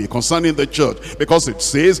 concerning me, concerning the church. Because it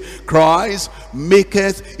says, Christ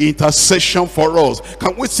maketh intercession for us.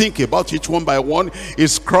 Can we think about each one by one?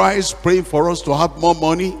 Is Christ praying for us to have more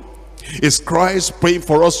money? Is Christ praying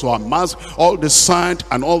for us to amass all the sand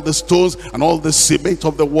and all the stones and all the cement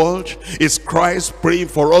of the world? Is Christ praying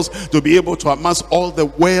for us to be able to amass all the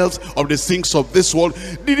wealth of the things of this world?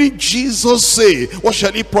 Didn't Jesus say, what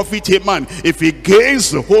shall it profit a man if he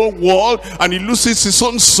gains the whole world and he loses his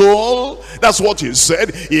own soul? That's what he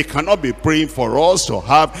said. He cannot be praying for us to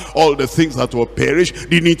have all the things that will perish.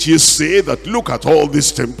 Didn't you say that, look at all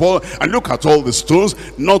this temple and look at all the stones,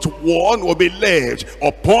 not one will be left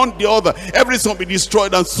upon the other. Everything will be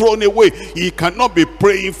destroyed and thrown away. He cannot be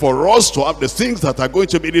praying for us to have the things that are going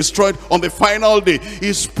to be destroyed on the final day.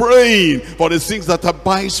 He's praying for the things that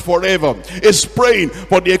abides forever. He's praying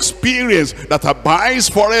for the experience that abides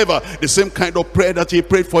forever. The same kind of prayer that he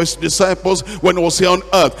prayed for his disciples when he was here on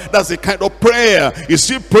earth. That's the kind of prayer he's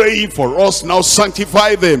still praying for us now.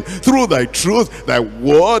 Sanctify them through thy truth. Thy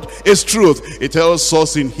word is truth. It tells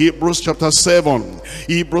us in Hebrews chapter 7.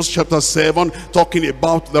 Hebrews chapter 7, talking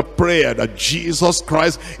about the prayer that Jesus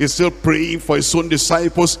Christ is still praying for his own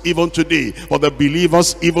disciples even today, for the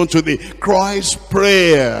believers even today. Christ's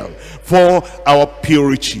prayer for our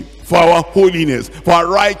purity, for our holiness, for our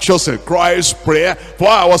righteousness. Christ's prayer for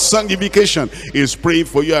our sanctification is praying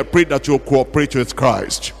for you. I pray that you'll cooperate with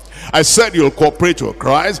Christ. I said you'll cooperate with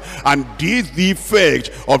Christ, and the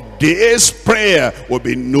effect of this prayer will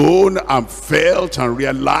be known and felt and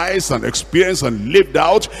realized and experienced and lived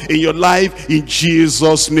out in your life in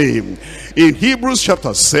Jesus' name. In Hebrews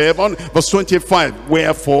chapter 7 verse 25,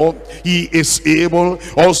 wherefore he is able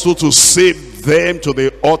also to save them to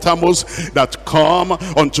the uttermost that come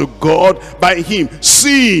unto God by him,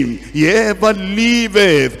 seeing he ever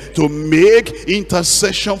liveth to make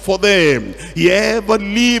intercession for them. He ever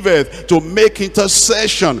liveth to make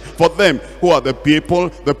intercession for them. Who are the people?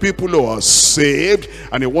 The people who are saved,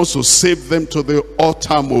 and he wants to save them to the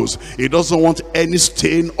uttermost. He doesn't want any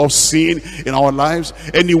stain of sin in our lives,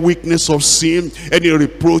 any weakness of sin, any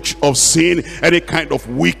reproach of sin, any kind of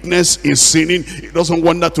weakness in sinning. He doesn't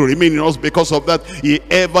want that to remain in us. Because of that, he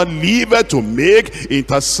ever liveth to make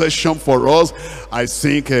intercession for us. I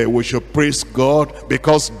think we should praise God,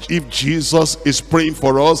 because if Jesus is praying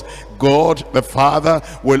for us, God the Father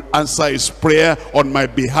will answer his prayer on my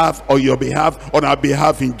behalf, or your behalf, on our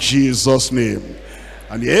behalf, in Jesus' name.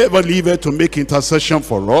 And he ever liveth to make intercession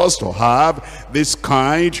for us, to have this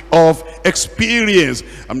kind of experience.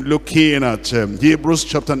 I'm looking at Hebrews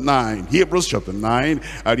chapter 9. Hebrews chapter 9,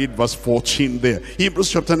 I read verse 14 there.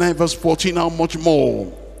 Hebrews chapter 9 verse 14, how much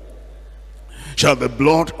more shall the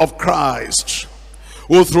blood of Christ,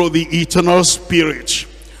 who through the eternal Spirit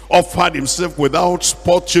offered himself without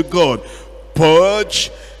spot to God,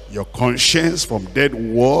 purge your conscience from dead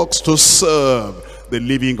works to serve the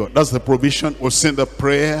living God. That's the provision. We've seen the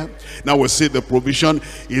prayer. Now we see the provision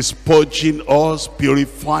is purging us,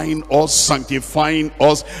 purifying us, sanctifying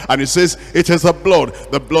us. And it says it is the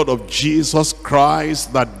blood of Jesus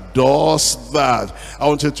Christ that does that. I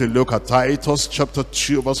want you to look at Titus chapter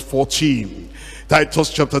 2 verse 14. Titus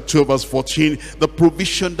chapter 2 verse 14, the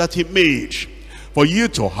provision that he made for you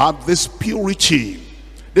to have this purity,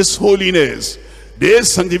 this holiness,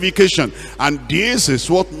 this sanctification. And this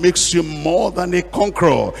is what makes you more than a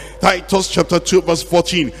conqueror. Titus chapter 2 verse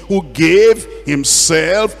 14, who gave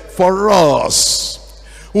himself for us,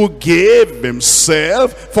 who gave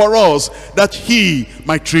himself for us, that he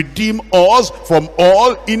might redeem us from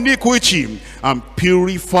all iniquity, and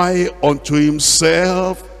purify unto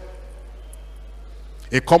himself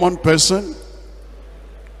a common person,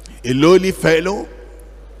 a lowly fellow,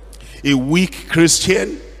 a weak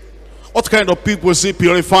Christian. What kind of people is he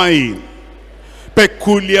purifying?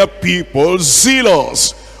 Peculiar people,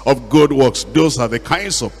 zealous of good works. Those are the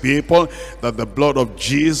kinds of people that the blood of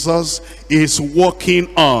Jesus is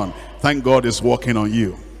working on. Thank God it's working on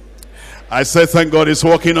you. I said thank God it's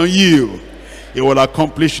working on you. He will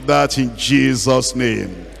accomplish that in Jesus'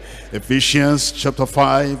 name. Ephesians chapter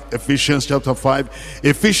 5, Ephesians chapter 5,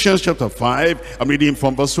 Ephesians chapter 5, I'm reading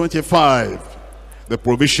from verse 25. The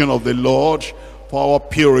provision of the Lord for our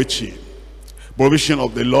purity. Provision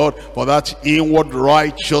of the Lord for that inward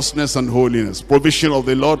righteousness and holiness. Provision of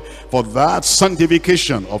the Lord for that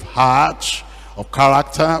sanctification of heart, of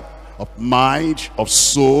character, of mind, of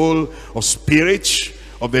soul, of spirit,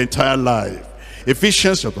 of the entire life.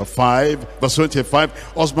 Ephesians chapter 5 verse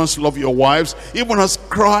 25, husbands, love your wives, even as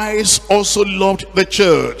Christ also loved the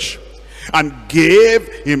church, and gave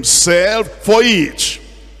himself for it,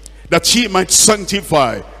 that he might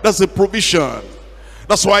sanctify. That's the provision.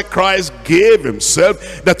 That's why Christ gave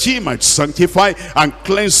himself, that he might sanctify and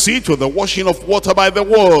cleanse it with the washing of water by the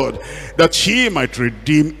word, that he might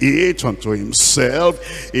redeem it unto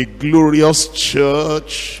himself, a glorious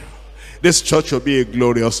church. This church will be a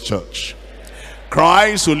glorious church.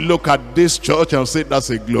 Christ will look at this church and say, that's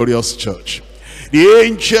a glorious church. The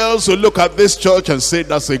angels will look at this church and say,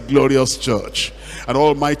 that's a glorious church. And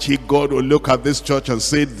Almighty God will look at this church and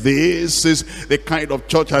say, this is the kind of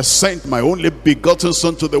church I sent my only begotten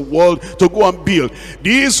Son to the world to go and build.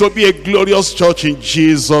 This will be a glorious church in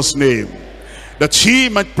Jesus' name. That he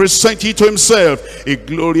might present it to himself, a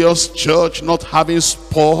glorious church, not having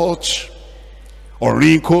spot or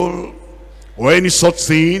wrinkle or any such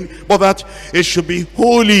thing, but that it should be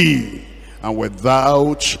holy and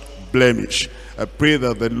without blemish. I pray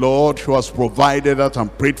that the Lord, who has provided that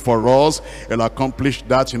and prayed for us, will accomplish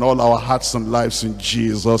that in all our hearts and lives in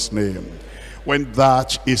Jesus' name. When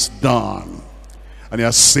that is done, and he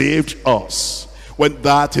has saved us, when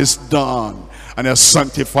that is done, and he has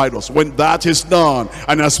sanctified us, when that is done,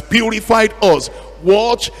 and has purified us,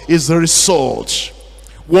 what is the result?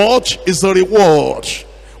 What is the reward?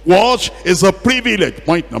 What is the privilege?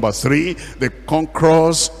 Point number 3, the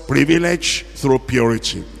conqueror's privilege through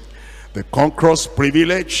purity. The conqueror's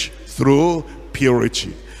privilege through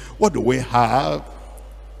purity. What do we have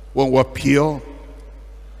when we're pure,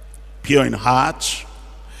 pure in heart,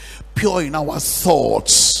 pure in our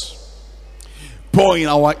thoughts, pure in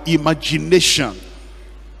our imagination,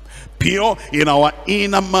 pure in our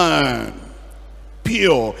inner man,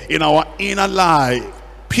 pure in our inner life,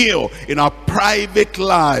 pure in our private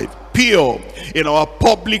life, pure in our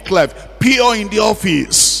public life, pure in the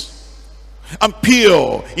office, and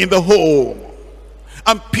pure in the home,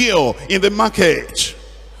 and pure in the market,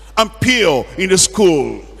 and pure in the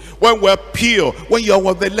school. When we're pure, when you are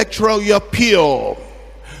with the lecturer, you're pure.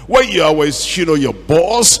 When you are with, your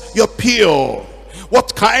boss, you're pure.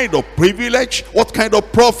 What kind of privilege, what kind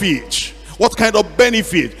of profit, what kind of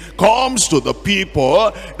benefit comes to the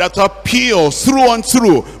people that are pure through and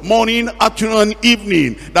through, morning, afternoon, and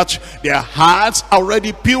evening, that their hearts are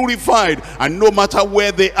already purified, and no matter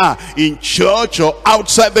where they are, in church or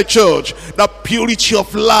outside the church, that purity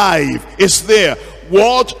of life is there.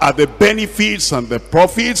 What are the benefits and the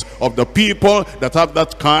profits of the people that have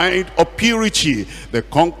that kind of purity? The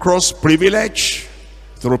Conqueror'S privilege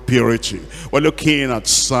through purity. We're looking at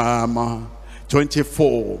Psalm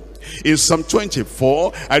 24. In Psalm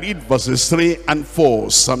 24, I read verses 3 and 4.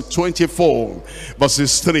 Psalm 24,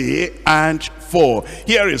 verses 3 and 4.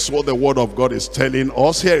 Here is what the word of God is telling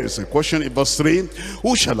us. Here is a question in verse 3.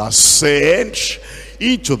 Who shall ascend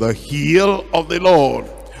into the hill of the Lord?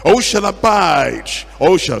 Who shall abide?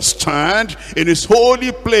 Who shall stand in his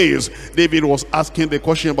holy place? David was asking the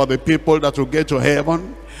question about the people that will get to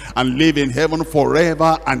heaven and live in heaven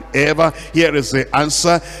forever and ever. Here is the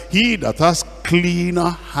answer. He that has clean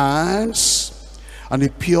hands and a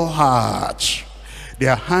pure heart.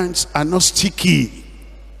 Their hands are not sticky.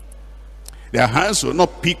 Their hands will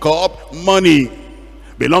not pick up money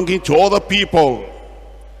belonging to other people.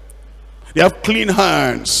 They have clean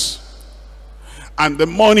hands. And the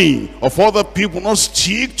money of other people will not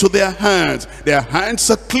stick to their hands. Their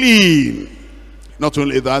hands are clean. Not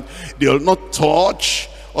only that, they will not touch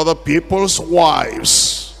other people's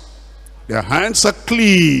wives. Their hands are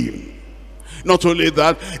clean. Not only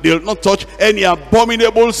that, they will not touch any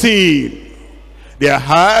abominable thing. Their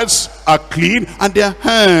hearts are clean and their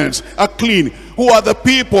hands are clean. Who are the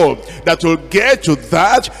people that will get to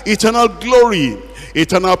that eternal glory,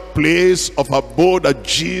 eternal place of abode that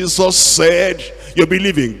Jesus said, you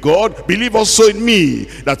believe in God, believe also in me,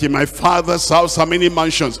 that in my Father's house are many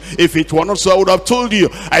mansions. If it were not so, I would have told you,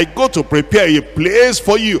 I go to prepare a place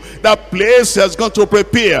for you. That place has gone to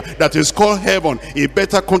prepare, that is called heaven, a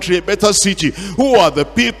better country, a better city. Who are the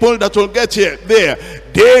people that will get here? There,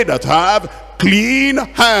 they that have clean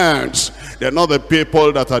hands. They're not the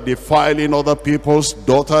people that are defiling other people's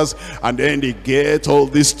daughters, and then they get all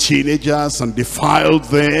these teenagers and defile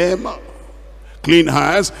them. Clean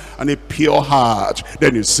hands and a pure heart.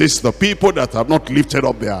 Then it says the people that have not lifted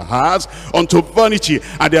up their hearts unto vanity,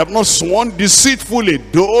 and they have not sworn deceitfully.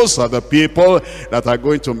 Those are the people that are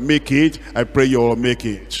going to make it. I pray you will make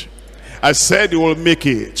it. I said you will make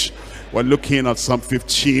it. We're looking at Psalm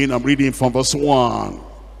 15. I'm reading from verse 1.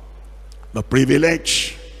 The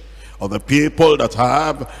privilege of the people that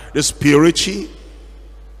have this purity,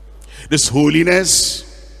 this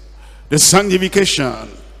holiness, this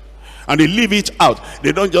sanctification, and they leave it out.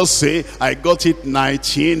 They don't just say, I got it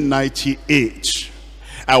 1998.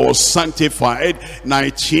 I was sanctified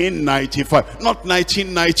 1995. Not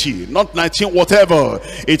 1990, not 19 whatever.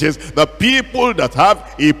 It is the people that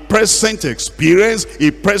have a present experience,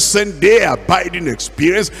 a present day abiding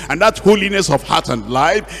experience, and that holiness of heart and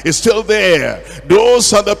life is still there.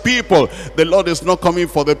 Those are the people. The Lord is not coming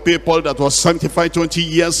for the people that was sanctified 20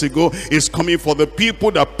 years ago. He's coming for the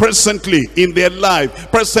people that presently in their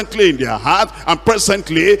life, presently in their heart, and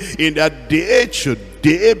presently in their day-to-day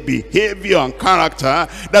behavior and character,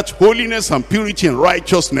 that holiness and purity and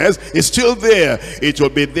righteousness is still there. It will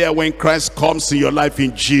be there when Christ comes in your life,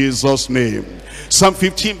 in Jesus' name. Psalm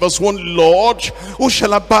 15 verse 1, Lord, who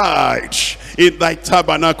shall abide in thy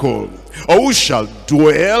tabernacle? Or who shall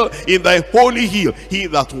dwell in thy holy hill? He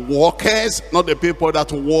that walketh, not the people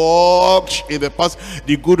that walked in the past,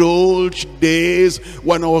 the good old days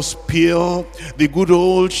when I was pure, the good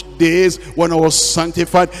old days when I was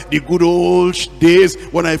sanctified, the good old days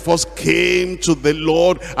when I first came to the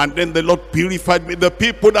Lord, and then the Lord purified me. The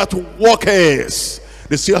people that walketh,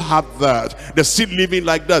 they still have that. They're still living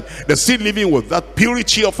like that. They're still living with that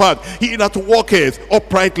purity of heart. He that walketh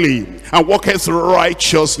uprightly and walketh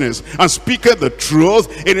righteousness and speaketh the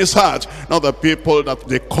truth in his heart. Not the people that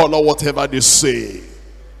they color whatever they say.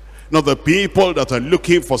 Not the people that are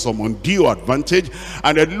looking for some undue advantage,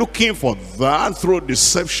 and they're looking for that through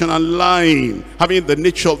deception and lying, having the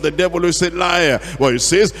nature of the devil who is a liar. Well, it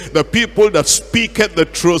says, the people that speaketh the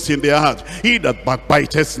truth in their heart, he that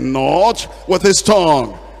backbiteth not with his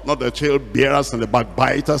tongue, not the talebearers and the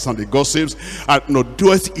backbiters and the gossips, and nor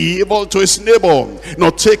doeth evil to his neighbor,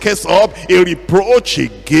 nor taketh up a reproach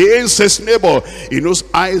against his neighbor, in whose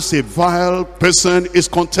eyes a vile person is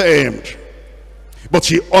contemned. But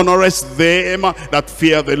he honoreth them that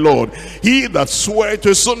fear the Lord. He that sweareth to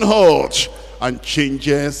his own heart and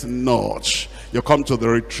changeth not. You come to the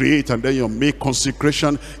retreat and then you make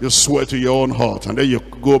consecration, you swear to your own heart, and then you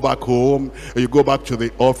go back home, you go back to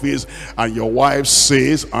the office, and your wife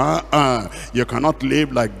says, you cannot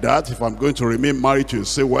live like that. If I'm going to remain married to you,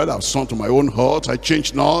 say, well, I've sworn to my own heart, I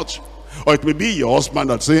change not. Or it may be your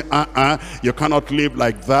husband that say, you cannot live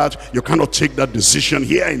like that. You cannot take that decision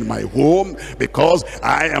here in my home, because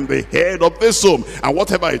I am the head of this home. And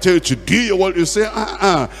whatever I tell you to do, you say,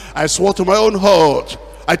 I swore to my own heart,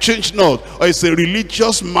 I change not. Or it's a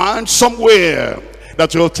religious man somewhere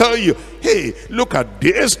that will tell you, hey, look at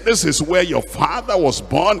this. This is where your father was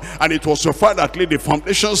born, and it was your father that laid the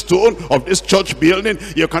foundation stone of this church building.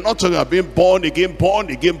 You cannot talk about being born again,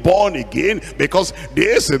 because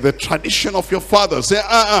this is the tradition of your father. Say,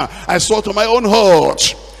 I swore to my own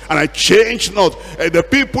heart, and I change not. The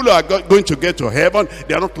people who are going to get to heaven,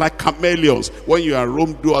 they are not like chameleons. When you are in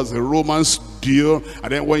Rome, do as the Romans do,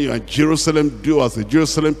 and then when you are in Jerusalem, do as the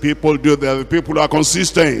Jerusalem people do. They are the people who are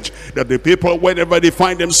consistent. They are the people, whenever they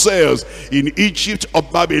find themselves in Egypt or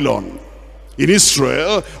Babylon, in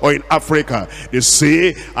Israel or in Africa, they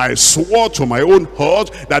say, I swore to my own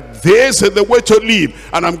heart that this is the way to live,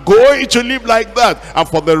 and I'm going to live like that. And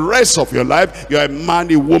for the rest of your life, you're a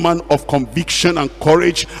man, a woman of conviction and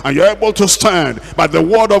courage, and you're able to stand by the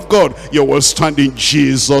word of God. You will stand in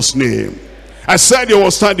Jesus' name. I said you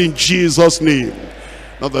will stand in Jesus' name.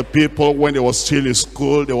 Not the people, when they were still in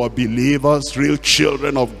school, they were believers, real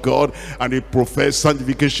children of God, and they profess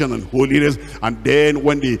sanctification and holiness. And then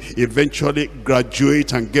when they eventually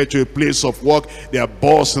graduate and get to a place of work, their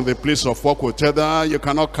boss in the place of work will tell them, you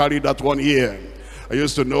cannot carry that one here. I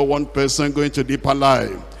used to know one person going to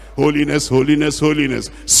Deeperlife. Holiness, holiness,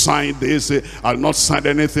 holiness. Sign this. I'll not sign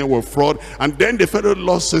anything with fraud. And then the fellow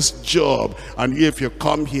lost his job. And if you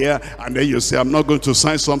come here and then you say, I'm not going to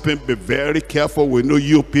sign something, be very careful. We know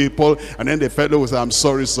you people. And then the fellow will say, I'm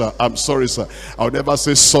sorry, sir. I'm sorry, sir. I'll never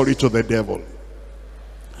say sorry to the devil.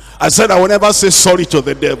 I said, I will never say sorry to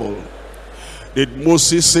the devil. Did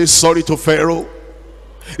Moses say sorry to Pharaoh?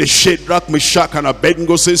 Did Shadrach, Meshach, and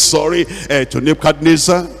Abednego say sorry to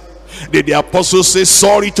Nebuchadnezzar? Did the apostles say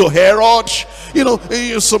sorry to Herod? You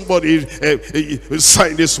know, somebody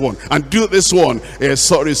sign this one and do this one.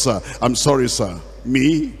 Sorry, sir. I'm sorry, sir.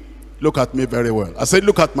 Me? Look at me very well. I said,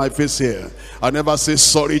 look at my face here. I never say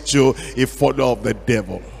sorry to a follower of the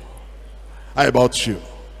devil. How about you?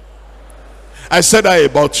 I said, how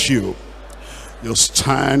about you? You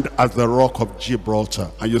stand at the rock of Gibraltar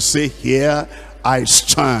and you say, here I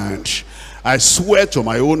stand. I swear to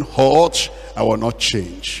my own heart, I will not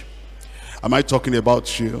change. Am I talking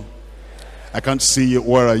about you? I can't see you.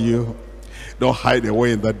 Where are you? Don't hide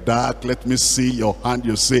away in the dark. Let me see your hand.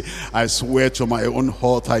 You say, I swear to my own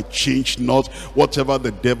heart, I change not. Whatever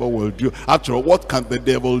the devil will do. After all, what can the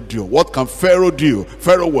devil do? What can Pharaoh do?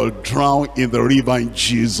 Pharaoh will drown in the river in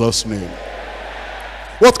Jesus' name.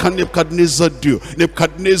 What can Nebuchadnezzar do?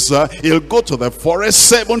 Nebuchadnezzar, he'll go to the forest.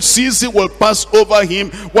 7 seasons will pass over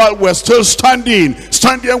him while we're still standing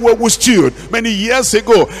where we stood many years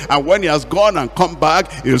ago. And when he has gone and come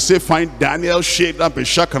back, he'll say, find Daniel, Shadrach,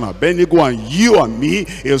 Meshach, and Abednego, and you and me.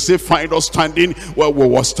 He'll say, find us standing where we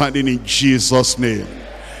were standing in Jesus' name.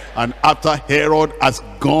 And after Herod has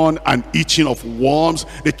gone and eaten of worms,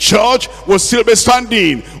 the church will still be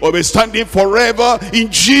standing. Will be standing forever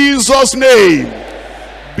in Jesus' name.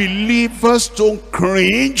 Believers don't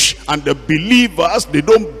cringe, and the believers, they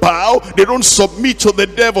don't bow, they don't submit to the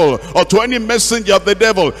devil or to any messenger of the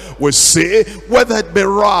devil. We say, whether it be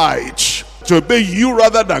right to obey you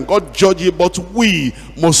rather than God judge you, but we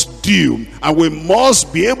must do, and we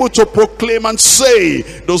must be able to proclaim and say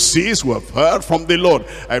those things we have heard from the Lord.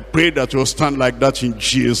 I pray that you'll stand like that in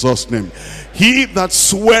Jesus' name. He that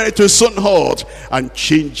sweareth to his own heart and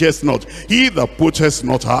changeth not, he that putteth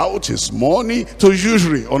not out his money to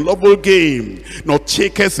usury, unlawful gain, nor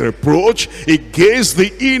taketh reproach against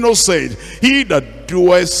the innocent, he that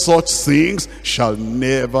doeth such things shall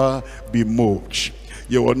never be moved.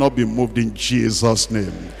 You will not be moved in Jesus'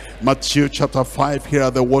 name. Matthew chapter 5, here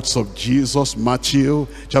are the words of Jesus. Matthew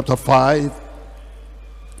chapter 5.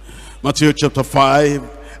 Matthew chapter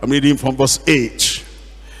 5 I'm reading from verse 8.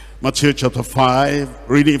 Matthew chapter 5,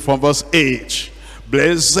 reading from verse 8.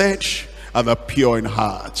 Blessed are the pure in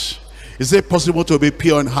heart. Is it possible to be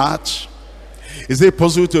pure in heart? Is it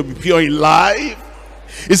possible to be pure in life?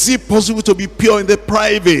 Is it possible to be pure in the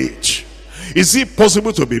private? Is it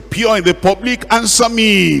possible to be pure in the public? Answer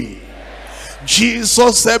me.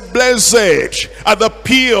 Jesus said, blessed are the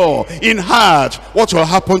pure in heart. What will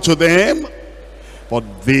happen to them? For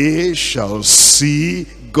they shall see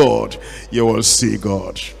God. You will see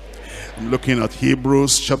God. I'm looking at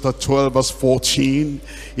Hebrews chapter 12 verse 14.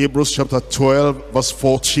 Hebrews chapter 12 verse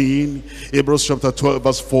 14. Hebrews chapter 12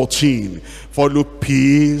 verse 14. Follow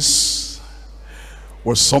peace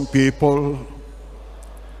with some people.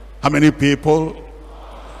 How many people?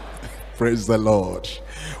 Praise the Lord.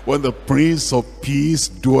 When the Prince of Peace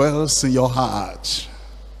dwells in your heart,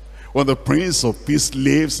 when the Prince of Peace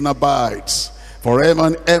lives and abides forever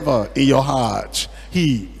and ever in your heart,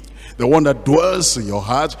 he, the one that dwells in your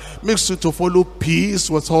heart, makes you to follow peace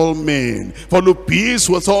with all men. Follow peace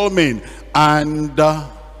with all men. And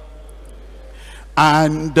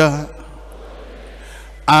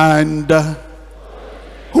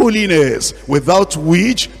holiness, without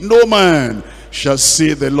which no man shall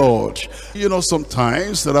see the Lord. You know,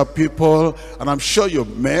 sometimes there are people, and I'm sure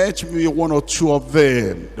you've met maybe one or two of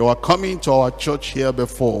them. They were coming to our church here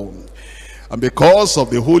before. And because of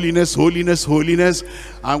the holiness,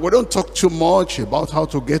 and we don't talk too much about how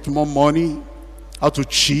to get more money, how to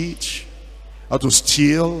cheat, how to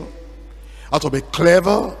steal, how to be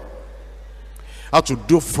clever, how to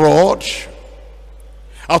do fraud,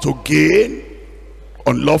 how to gain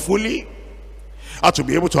unlawfully, how to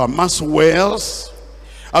be able to amass wealth,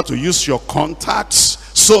 how to use your contacts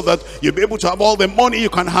so that you'll be able to have all the money you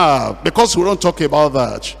can have, because we don't talk about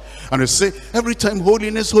that. And they say, every time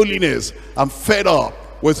holiness, I'm fed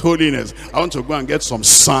up with holiness. I want to go and get some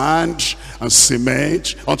sand and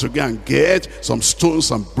cement. I want to go and get some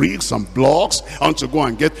stones and bricks and blocks. I want to go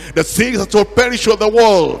and get the things that will perish with the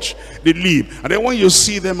world. They leave. And then when you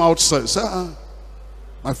see them outside, say,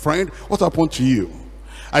 my friend, what happened to you?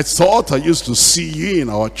 I thought I used to see you in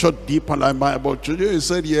our church, Deeperlife Bible Church. He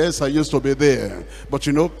said, yes, I used to be there. But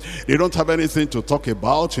you know, they don't have anything to talk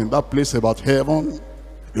about in that place about heaven.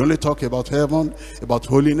 They only talk about heaven, about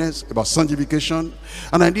holiness, about sanctification.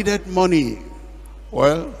 And I needed money.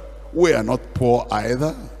 Well, we are not poor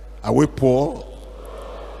either. Are we poor?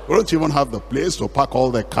 We don't even have the place to park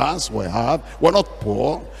all the cars we have. We're not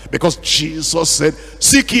poor, because Jesus said,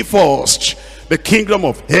 seek ye first the kingdom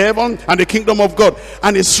of heaven and the kingdom of God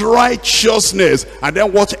and his righteousness. And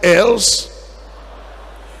then what else?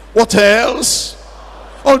 What else?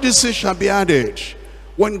 All these things shall be added.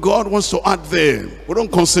 When God wants to add them, we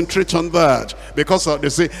don't concentrate on that, because they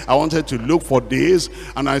say, I wanted to look for this,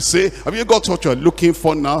 and I say, have you got what you're looking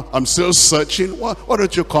for now? I'm still searching. Why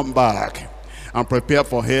don't you come back and prepare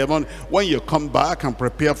for heaven? When you come back and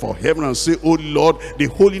prepare for heaven and say, oh Lord, the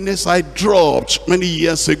holiness I dropped many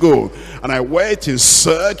years ago, and I went in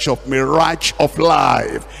search of mirage of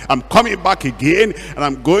life, I'm coming back again, and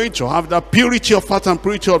I'm going to have that purity of heart and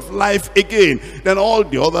purity of life again. Then all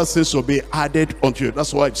the other things will be added unto you.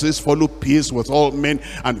 That's why it says, follow peace with all men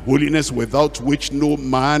and holiness, without which no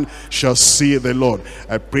man shall see the Lord.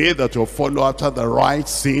 I pray that you'll follow after the right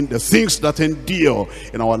thing, the things that endure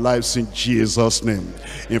in our lives, in Jesus' name.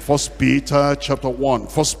 In 1 Peter chapter 1,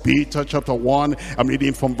 1 Peter chapter 1, I'm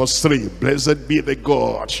reading from verse 3. Blessed be the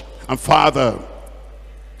God and Father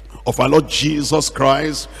of our Lord Jesus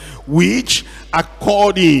Christ, which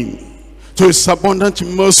according to his abundant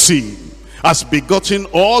mercy has begotten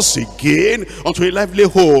us again unto a lively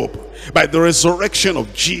hope by the resurrection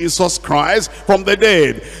of Jesus Christ from the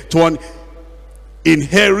dead, to an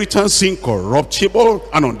inheritance incorruptible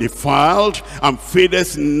and undefiled, and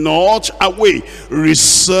fadeth not away,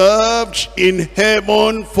 reserved in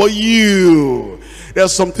heaven for you. There are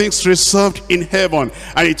some things reserved in heaven,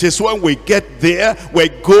 and it is when we get there, we're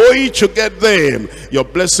going to get them. Your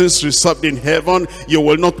blessings reserved in heaven, you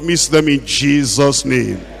will not miss them, in Jesus'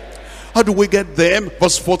 name. How do we get them?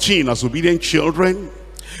 Verse 14, as obedient children,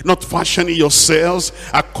 not fashioning yourselves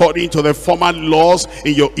according to the former laws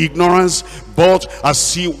in your ignorance, but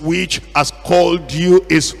as he which has called you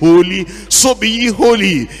is holy, so be ye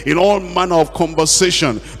holy in all manner of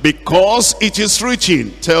conversation, because it is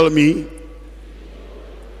written. Tell me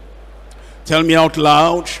out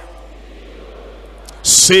loud.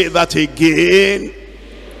 Say that again.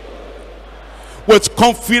 With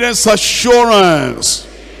confidence, assurance.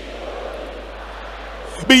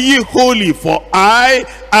 Be ye holy, for I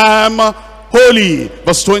am holy.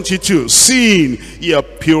 Verse 22, seeing ye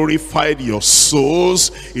have purified your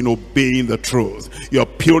souls in obeying the truth. You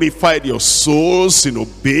have purified your souls in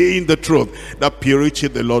obeying the truth. That purity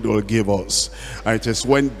the Lord will give us. And it is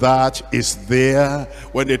when that is there,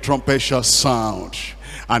 when the trumpet shall sound,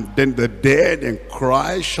 and then the dead in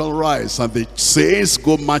Christ shall rise, and the saints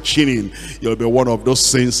go marching in. You'll be one of those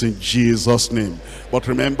saints in Jesus' name. But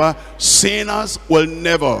remember, sinners will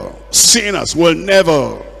never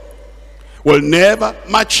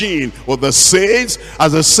march in with the saints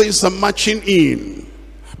as the saints are marching in.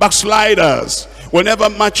 Backsliders will never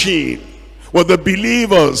march in with the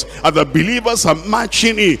believers as the believers are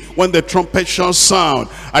marching in when the trumpet shall sound.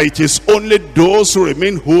 And it is only those who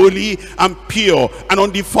remain holy and pure and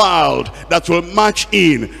undefiled that will march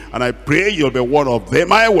in. And I pray you'll be one of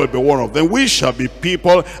them. I will be one of them. We shall be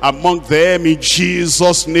people among them in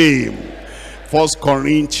Jesus' name. 1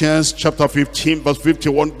 Corinthians chapter 15 verse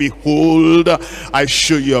 51, behold, I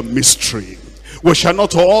show you a mystery. We shall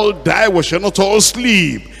not all die, we shall not all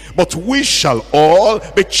sleep, but we shall all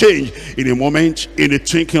be changed in a moment, in the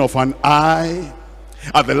twinkling of an eye,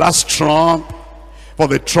 at the last trump. For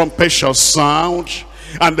the trumpet shall sound,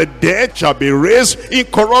 and the dead shall be raised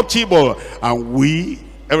incorruptible. And we,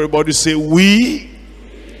 everybody say we.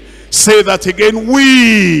 Say that again,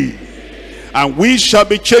 we. And we shall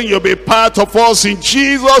be changed. You'll be part of us in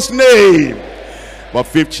Jesus' name. But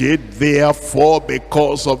 58, therefore,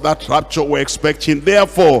 because of that rapture we're expecting,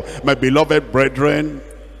 therefore, my beloved brethren,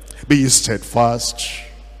 be ye steadfast,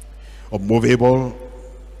 unmovable,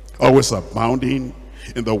 always abounding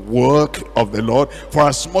in the work of the Lord, for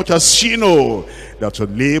as much as ye know that your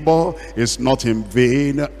labor is not in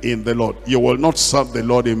vain in the Lord. You will not serve the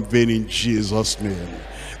Lord in vain in Jesus' name.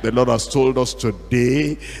 The Lord has told us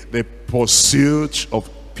today the pursuit of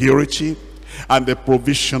purity and the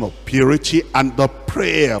provision of purity and the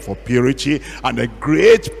prayer for purity and the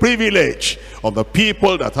great privilege of the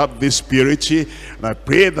people that have this purity. And I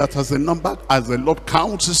pray that as the Lord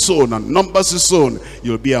counts his own and numbers his own,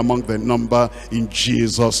 you'll be among the number in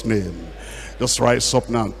Jesus' name. Just rise up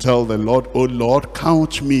now and tell the Lord, oh Lord,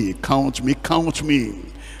 count me, count me, count me.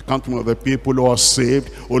 Count me of the people who are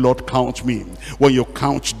saved. Oh Lord, count me. When you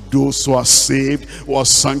count those who are saved, who are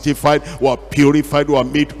sanctified, who are purified, who are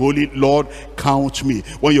made holy, Lord, count me.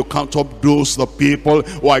 When you count up those, the people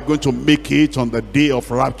who are going to make it on the day of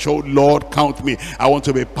rapture, Lord, count me. I want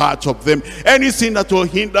to be part of them. Anything that will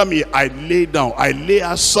hinder me, I lay down, I lay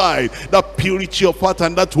aside that purity of heart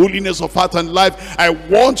and that holiness of heart and life. I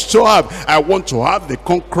want to have the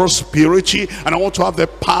Conqueror'S purity, and I want to have the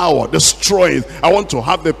power, the strength. I want to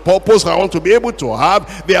have the purpose. I want to be able to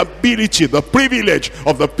have the ability, the privilege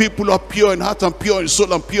of the people who are pure in heart and pure in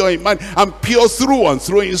soul and pure in mind and pure through and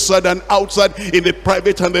through, inside and outside, in the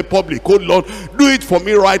private and the public. Oh Lord, do it for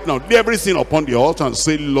me right now. Lay everything upon the altar and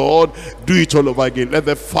say, Lord, do it all over again. Let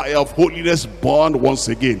the fire of holiness burn once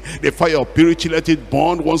again. The fire of purity, let it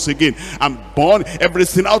burn once again, and burn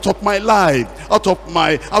everything out of my life, out of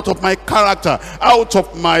my character, out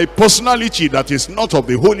of my personality that is not of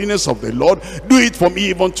the holiness of the Lord. Do it for me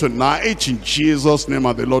even tonight in Jesus' name,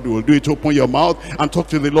 and the Lord will do it. Open your mouth and talk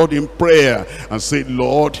to the Lord in prayer and say,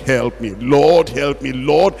 Lord, help me. Lord, help me.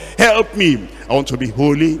 Lord, help me. I want to be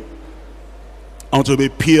holy. I want to be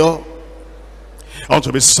pure. I want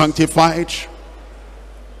to be sanctified,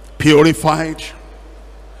 purified,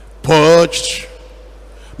 purged.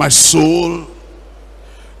 My soul,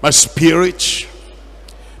 my spirit,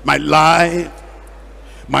 my life,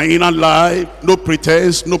 my inner life. No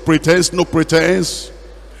pretense, no pretense, no pretense.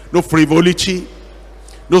 No frivolity,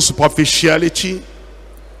 no superficiality,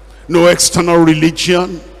 no external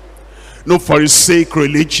religion, no Pharisaic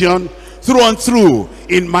religion. Through and through,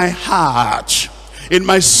 in my heart, in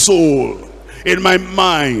my soul, in my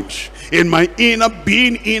mind, in my inner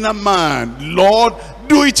being, inner man. Lord,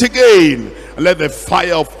 do it again. And let the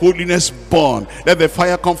fire of holiness burn. Let the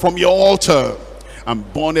fire come from your altar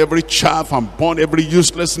and burn every chaff and burn every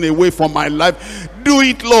uselessness away from my life. Do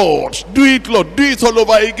it, Lord. Do it, Lord. Do it all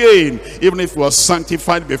over again. Even if we are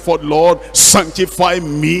sanctified before the Lord, sanctify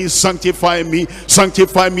me, sanctify me,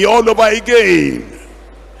 sanctify me all over again.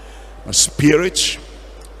 My spirit,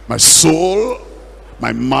 my soul,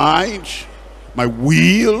 my mind, my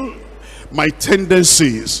will, my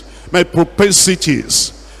tendencies, my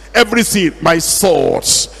propensities, everything, my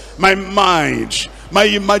thoughts, my mind, my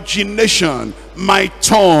imagination, my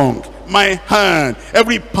tongue, my hand,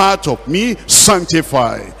 every part of me,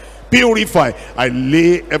 sanctify, purify. I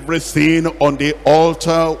lay everything on the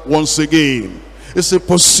altar once again. It's a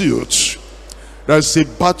pursuit. There's a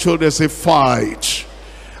battle, there's a fight.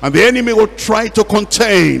 And the enemy will try to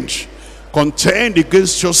contend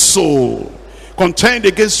against your soul, Contend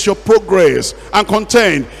against your progress, and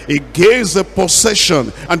contend against the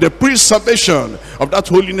possession and the preservation of that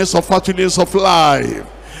holiness of heart, holiness of life.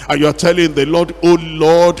 And you are telling the Lord, oh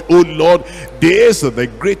Lord, oh Lord, this is the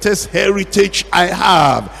greatest heritage I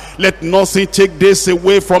have. Let nothing take this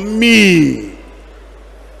away from me.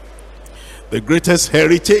 The greatest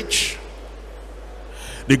heritage,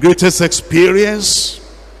 the greatest experience,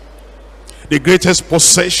 the greatest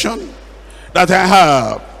possession that I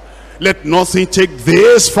have. Let nothing take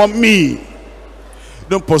this from me.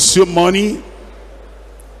 Don't pursue money.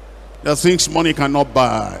 There are things money cannot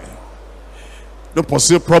buy. Don't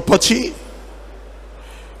pursue property.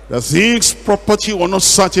 There are things property will not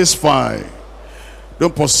satisfy.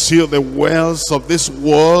 Don't pursue the wealth of this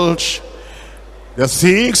world. There are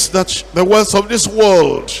things that the wealth of this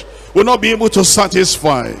world will not be able to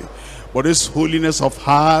satisfy. But this holiness of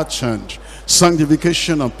heart and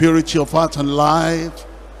sanctification and purity of heart and life,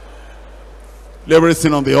 lay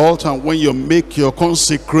everything on the altar. And when you make your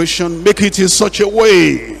consecration, make it in such a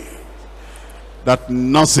way that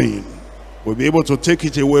nothing will be able to take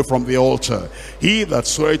it away from the altar. He that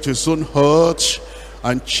sweareth to his own hurt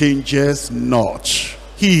and changeth not,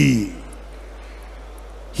 he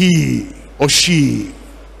or she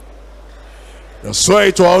that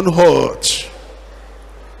sweareth to our own hurt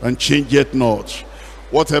and changeth not.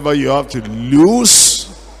 Whatever you have to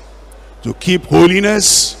lose to keep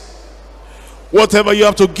holiness, whatever you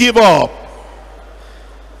have to give up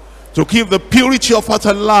to keep the purity of heart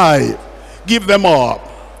and life, give them up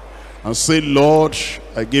and say, Lord,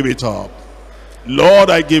 I give it up. Lord,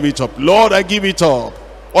 I give it up. Lord, I give it up.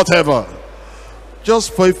 Whatever.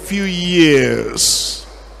 Just for a few years,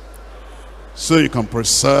 so you can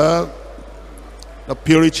preserve the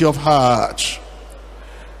purity of heart,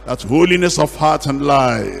 that holiness of heart and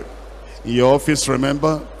life. In your office,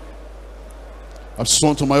 remember, I've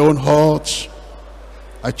sworn to my own heart,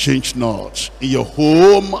 I change not. In your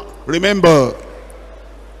home, remember,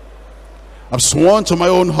 I've sworn to my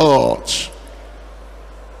own heart,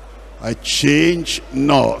 I change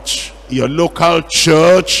not. In your local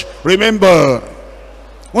church, remember,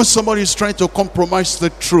 when somebody is trying to compromise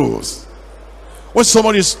the truth, when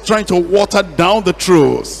somebody is trying to water down the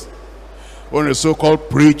truth, when a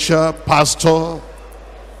so-called preacher, pastor,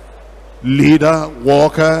 leader,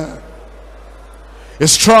 worker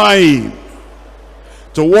is trying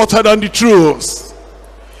to water down the truth,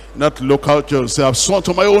 in that local church, say, I've sworn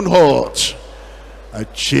to my own heart, I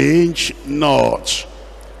change not.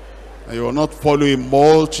 And you will not follow a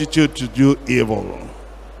multitude to do evil.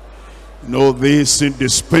 Know this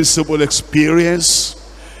indispensable experience,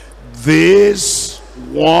 this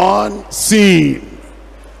one thing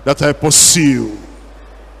that I pursue.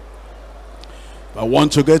 I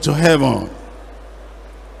want to get to heaven.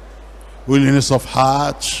 Holiness of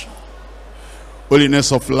heart,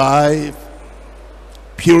 holiness of life,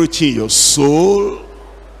 purity in your soul,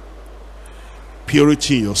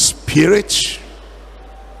 purity in your spirit,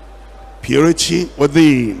 purity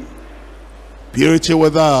within, purity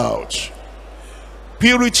without,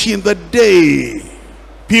 purity in the day,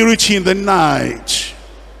 purity in the night,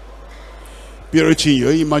 purity in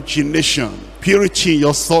your imagination, purity in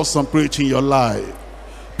your thoughts, and purity in your life,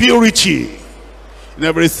 purity in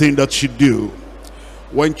everything that you do.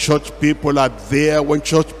 When church people are there, when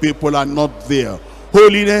church people are not there,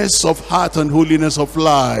 holiness of heart and holiness of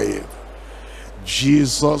life.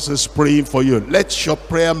 Jesus is praying for you. Let your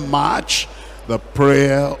prayer match the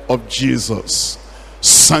prayer of Jesus.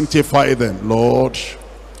 Sanctify them, Lord.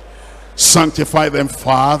 Sanctify them,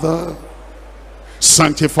 Father.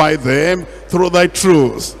 Sanctify them through thy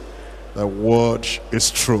truth. The word is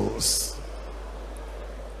truth.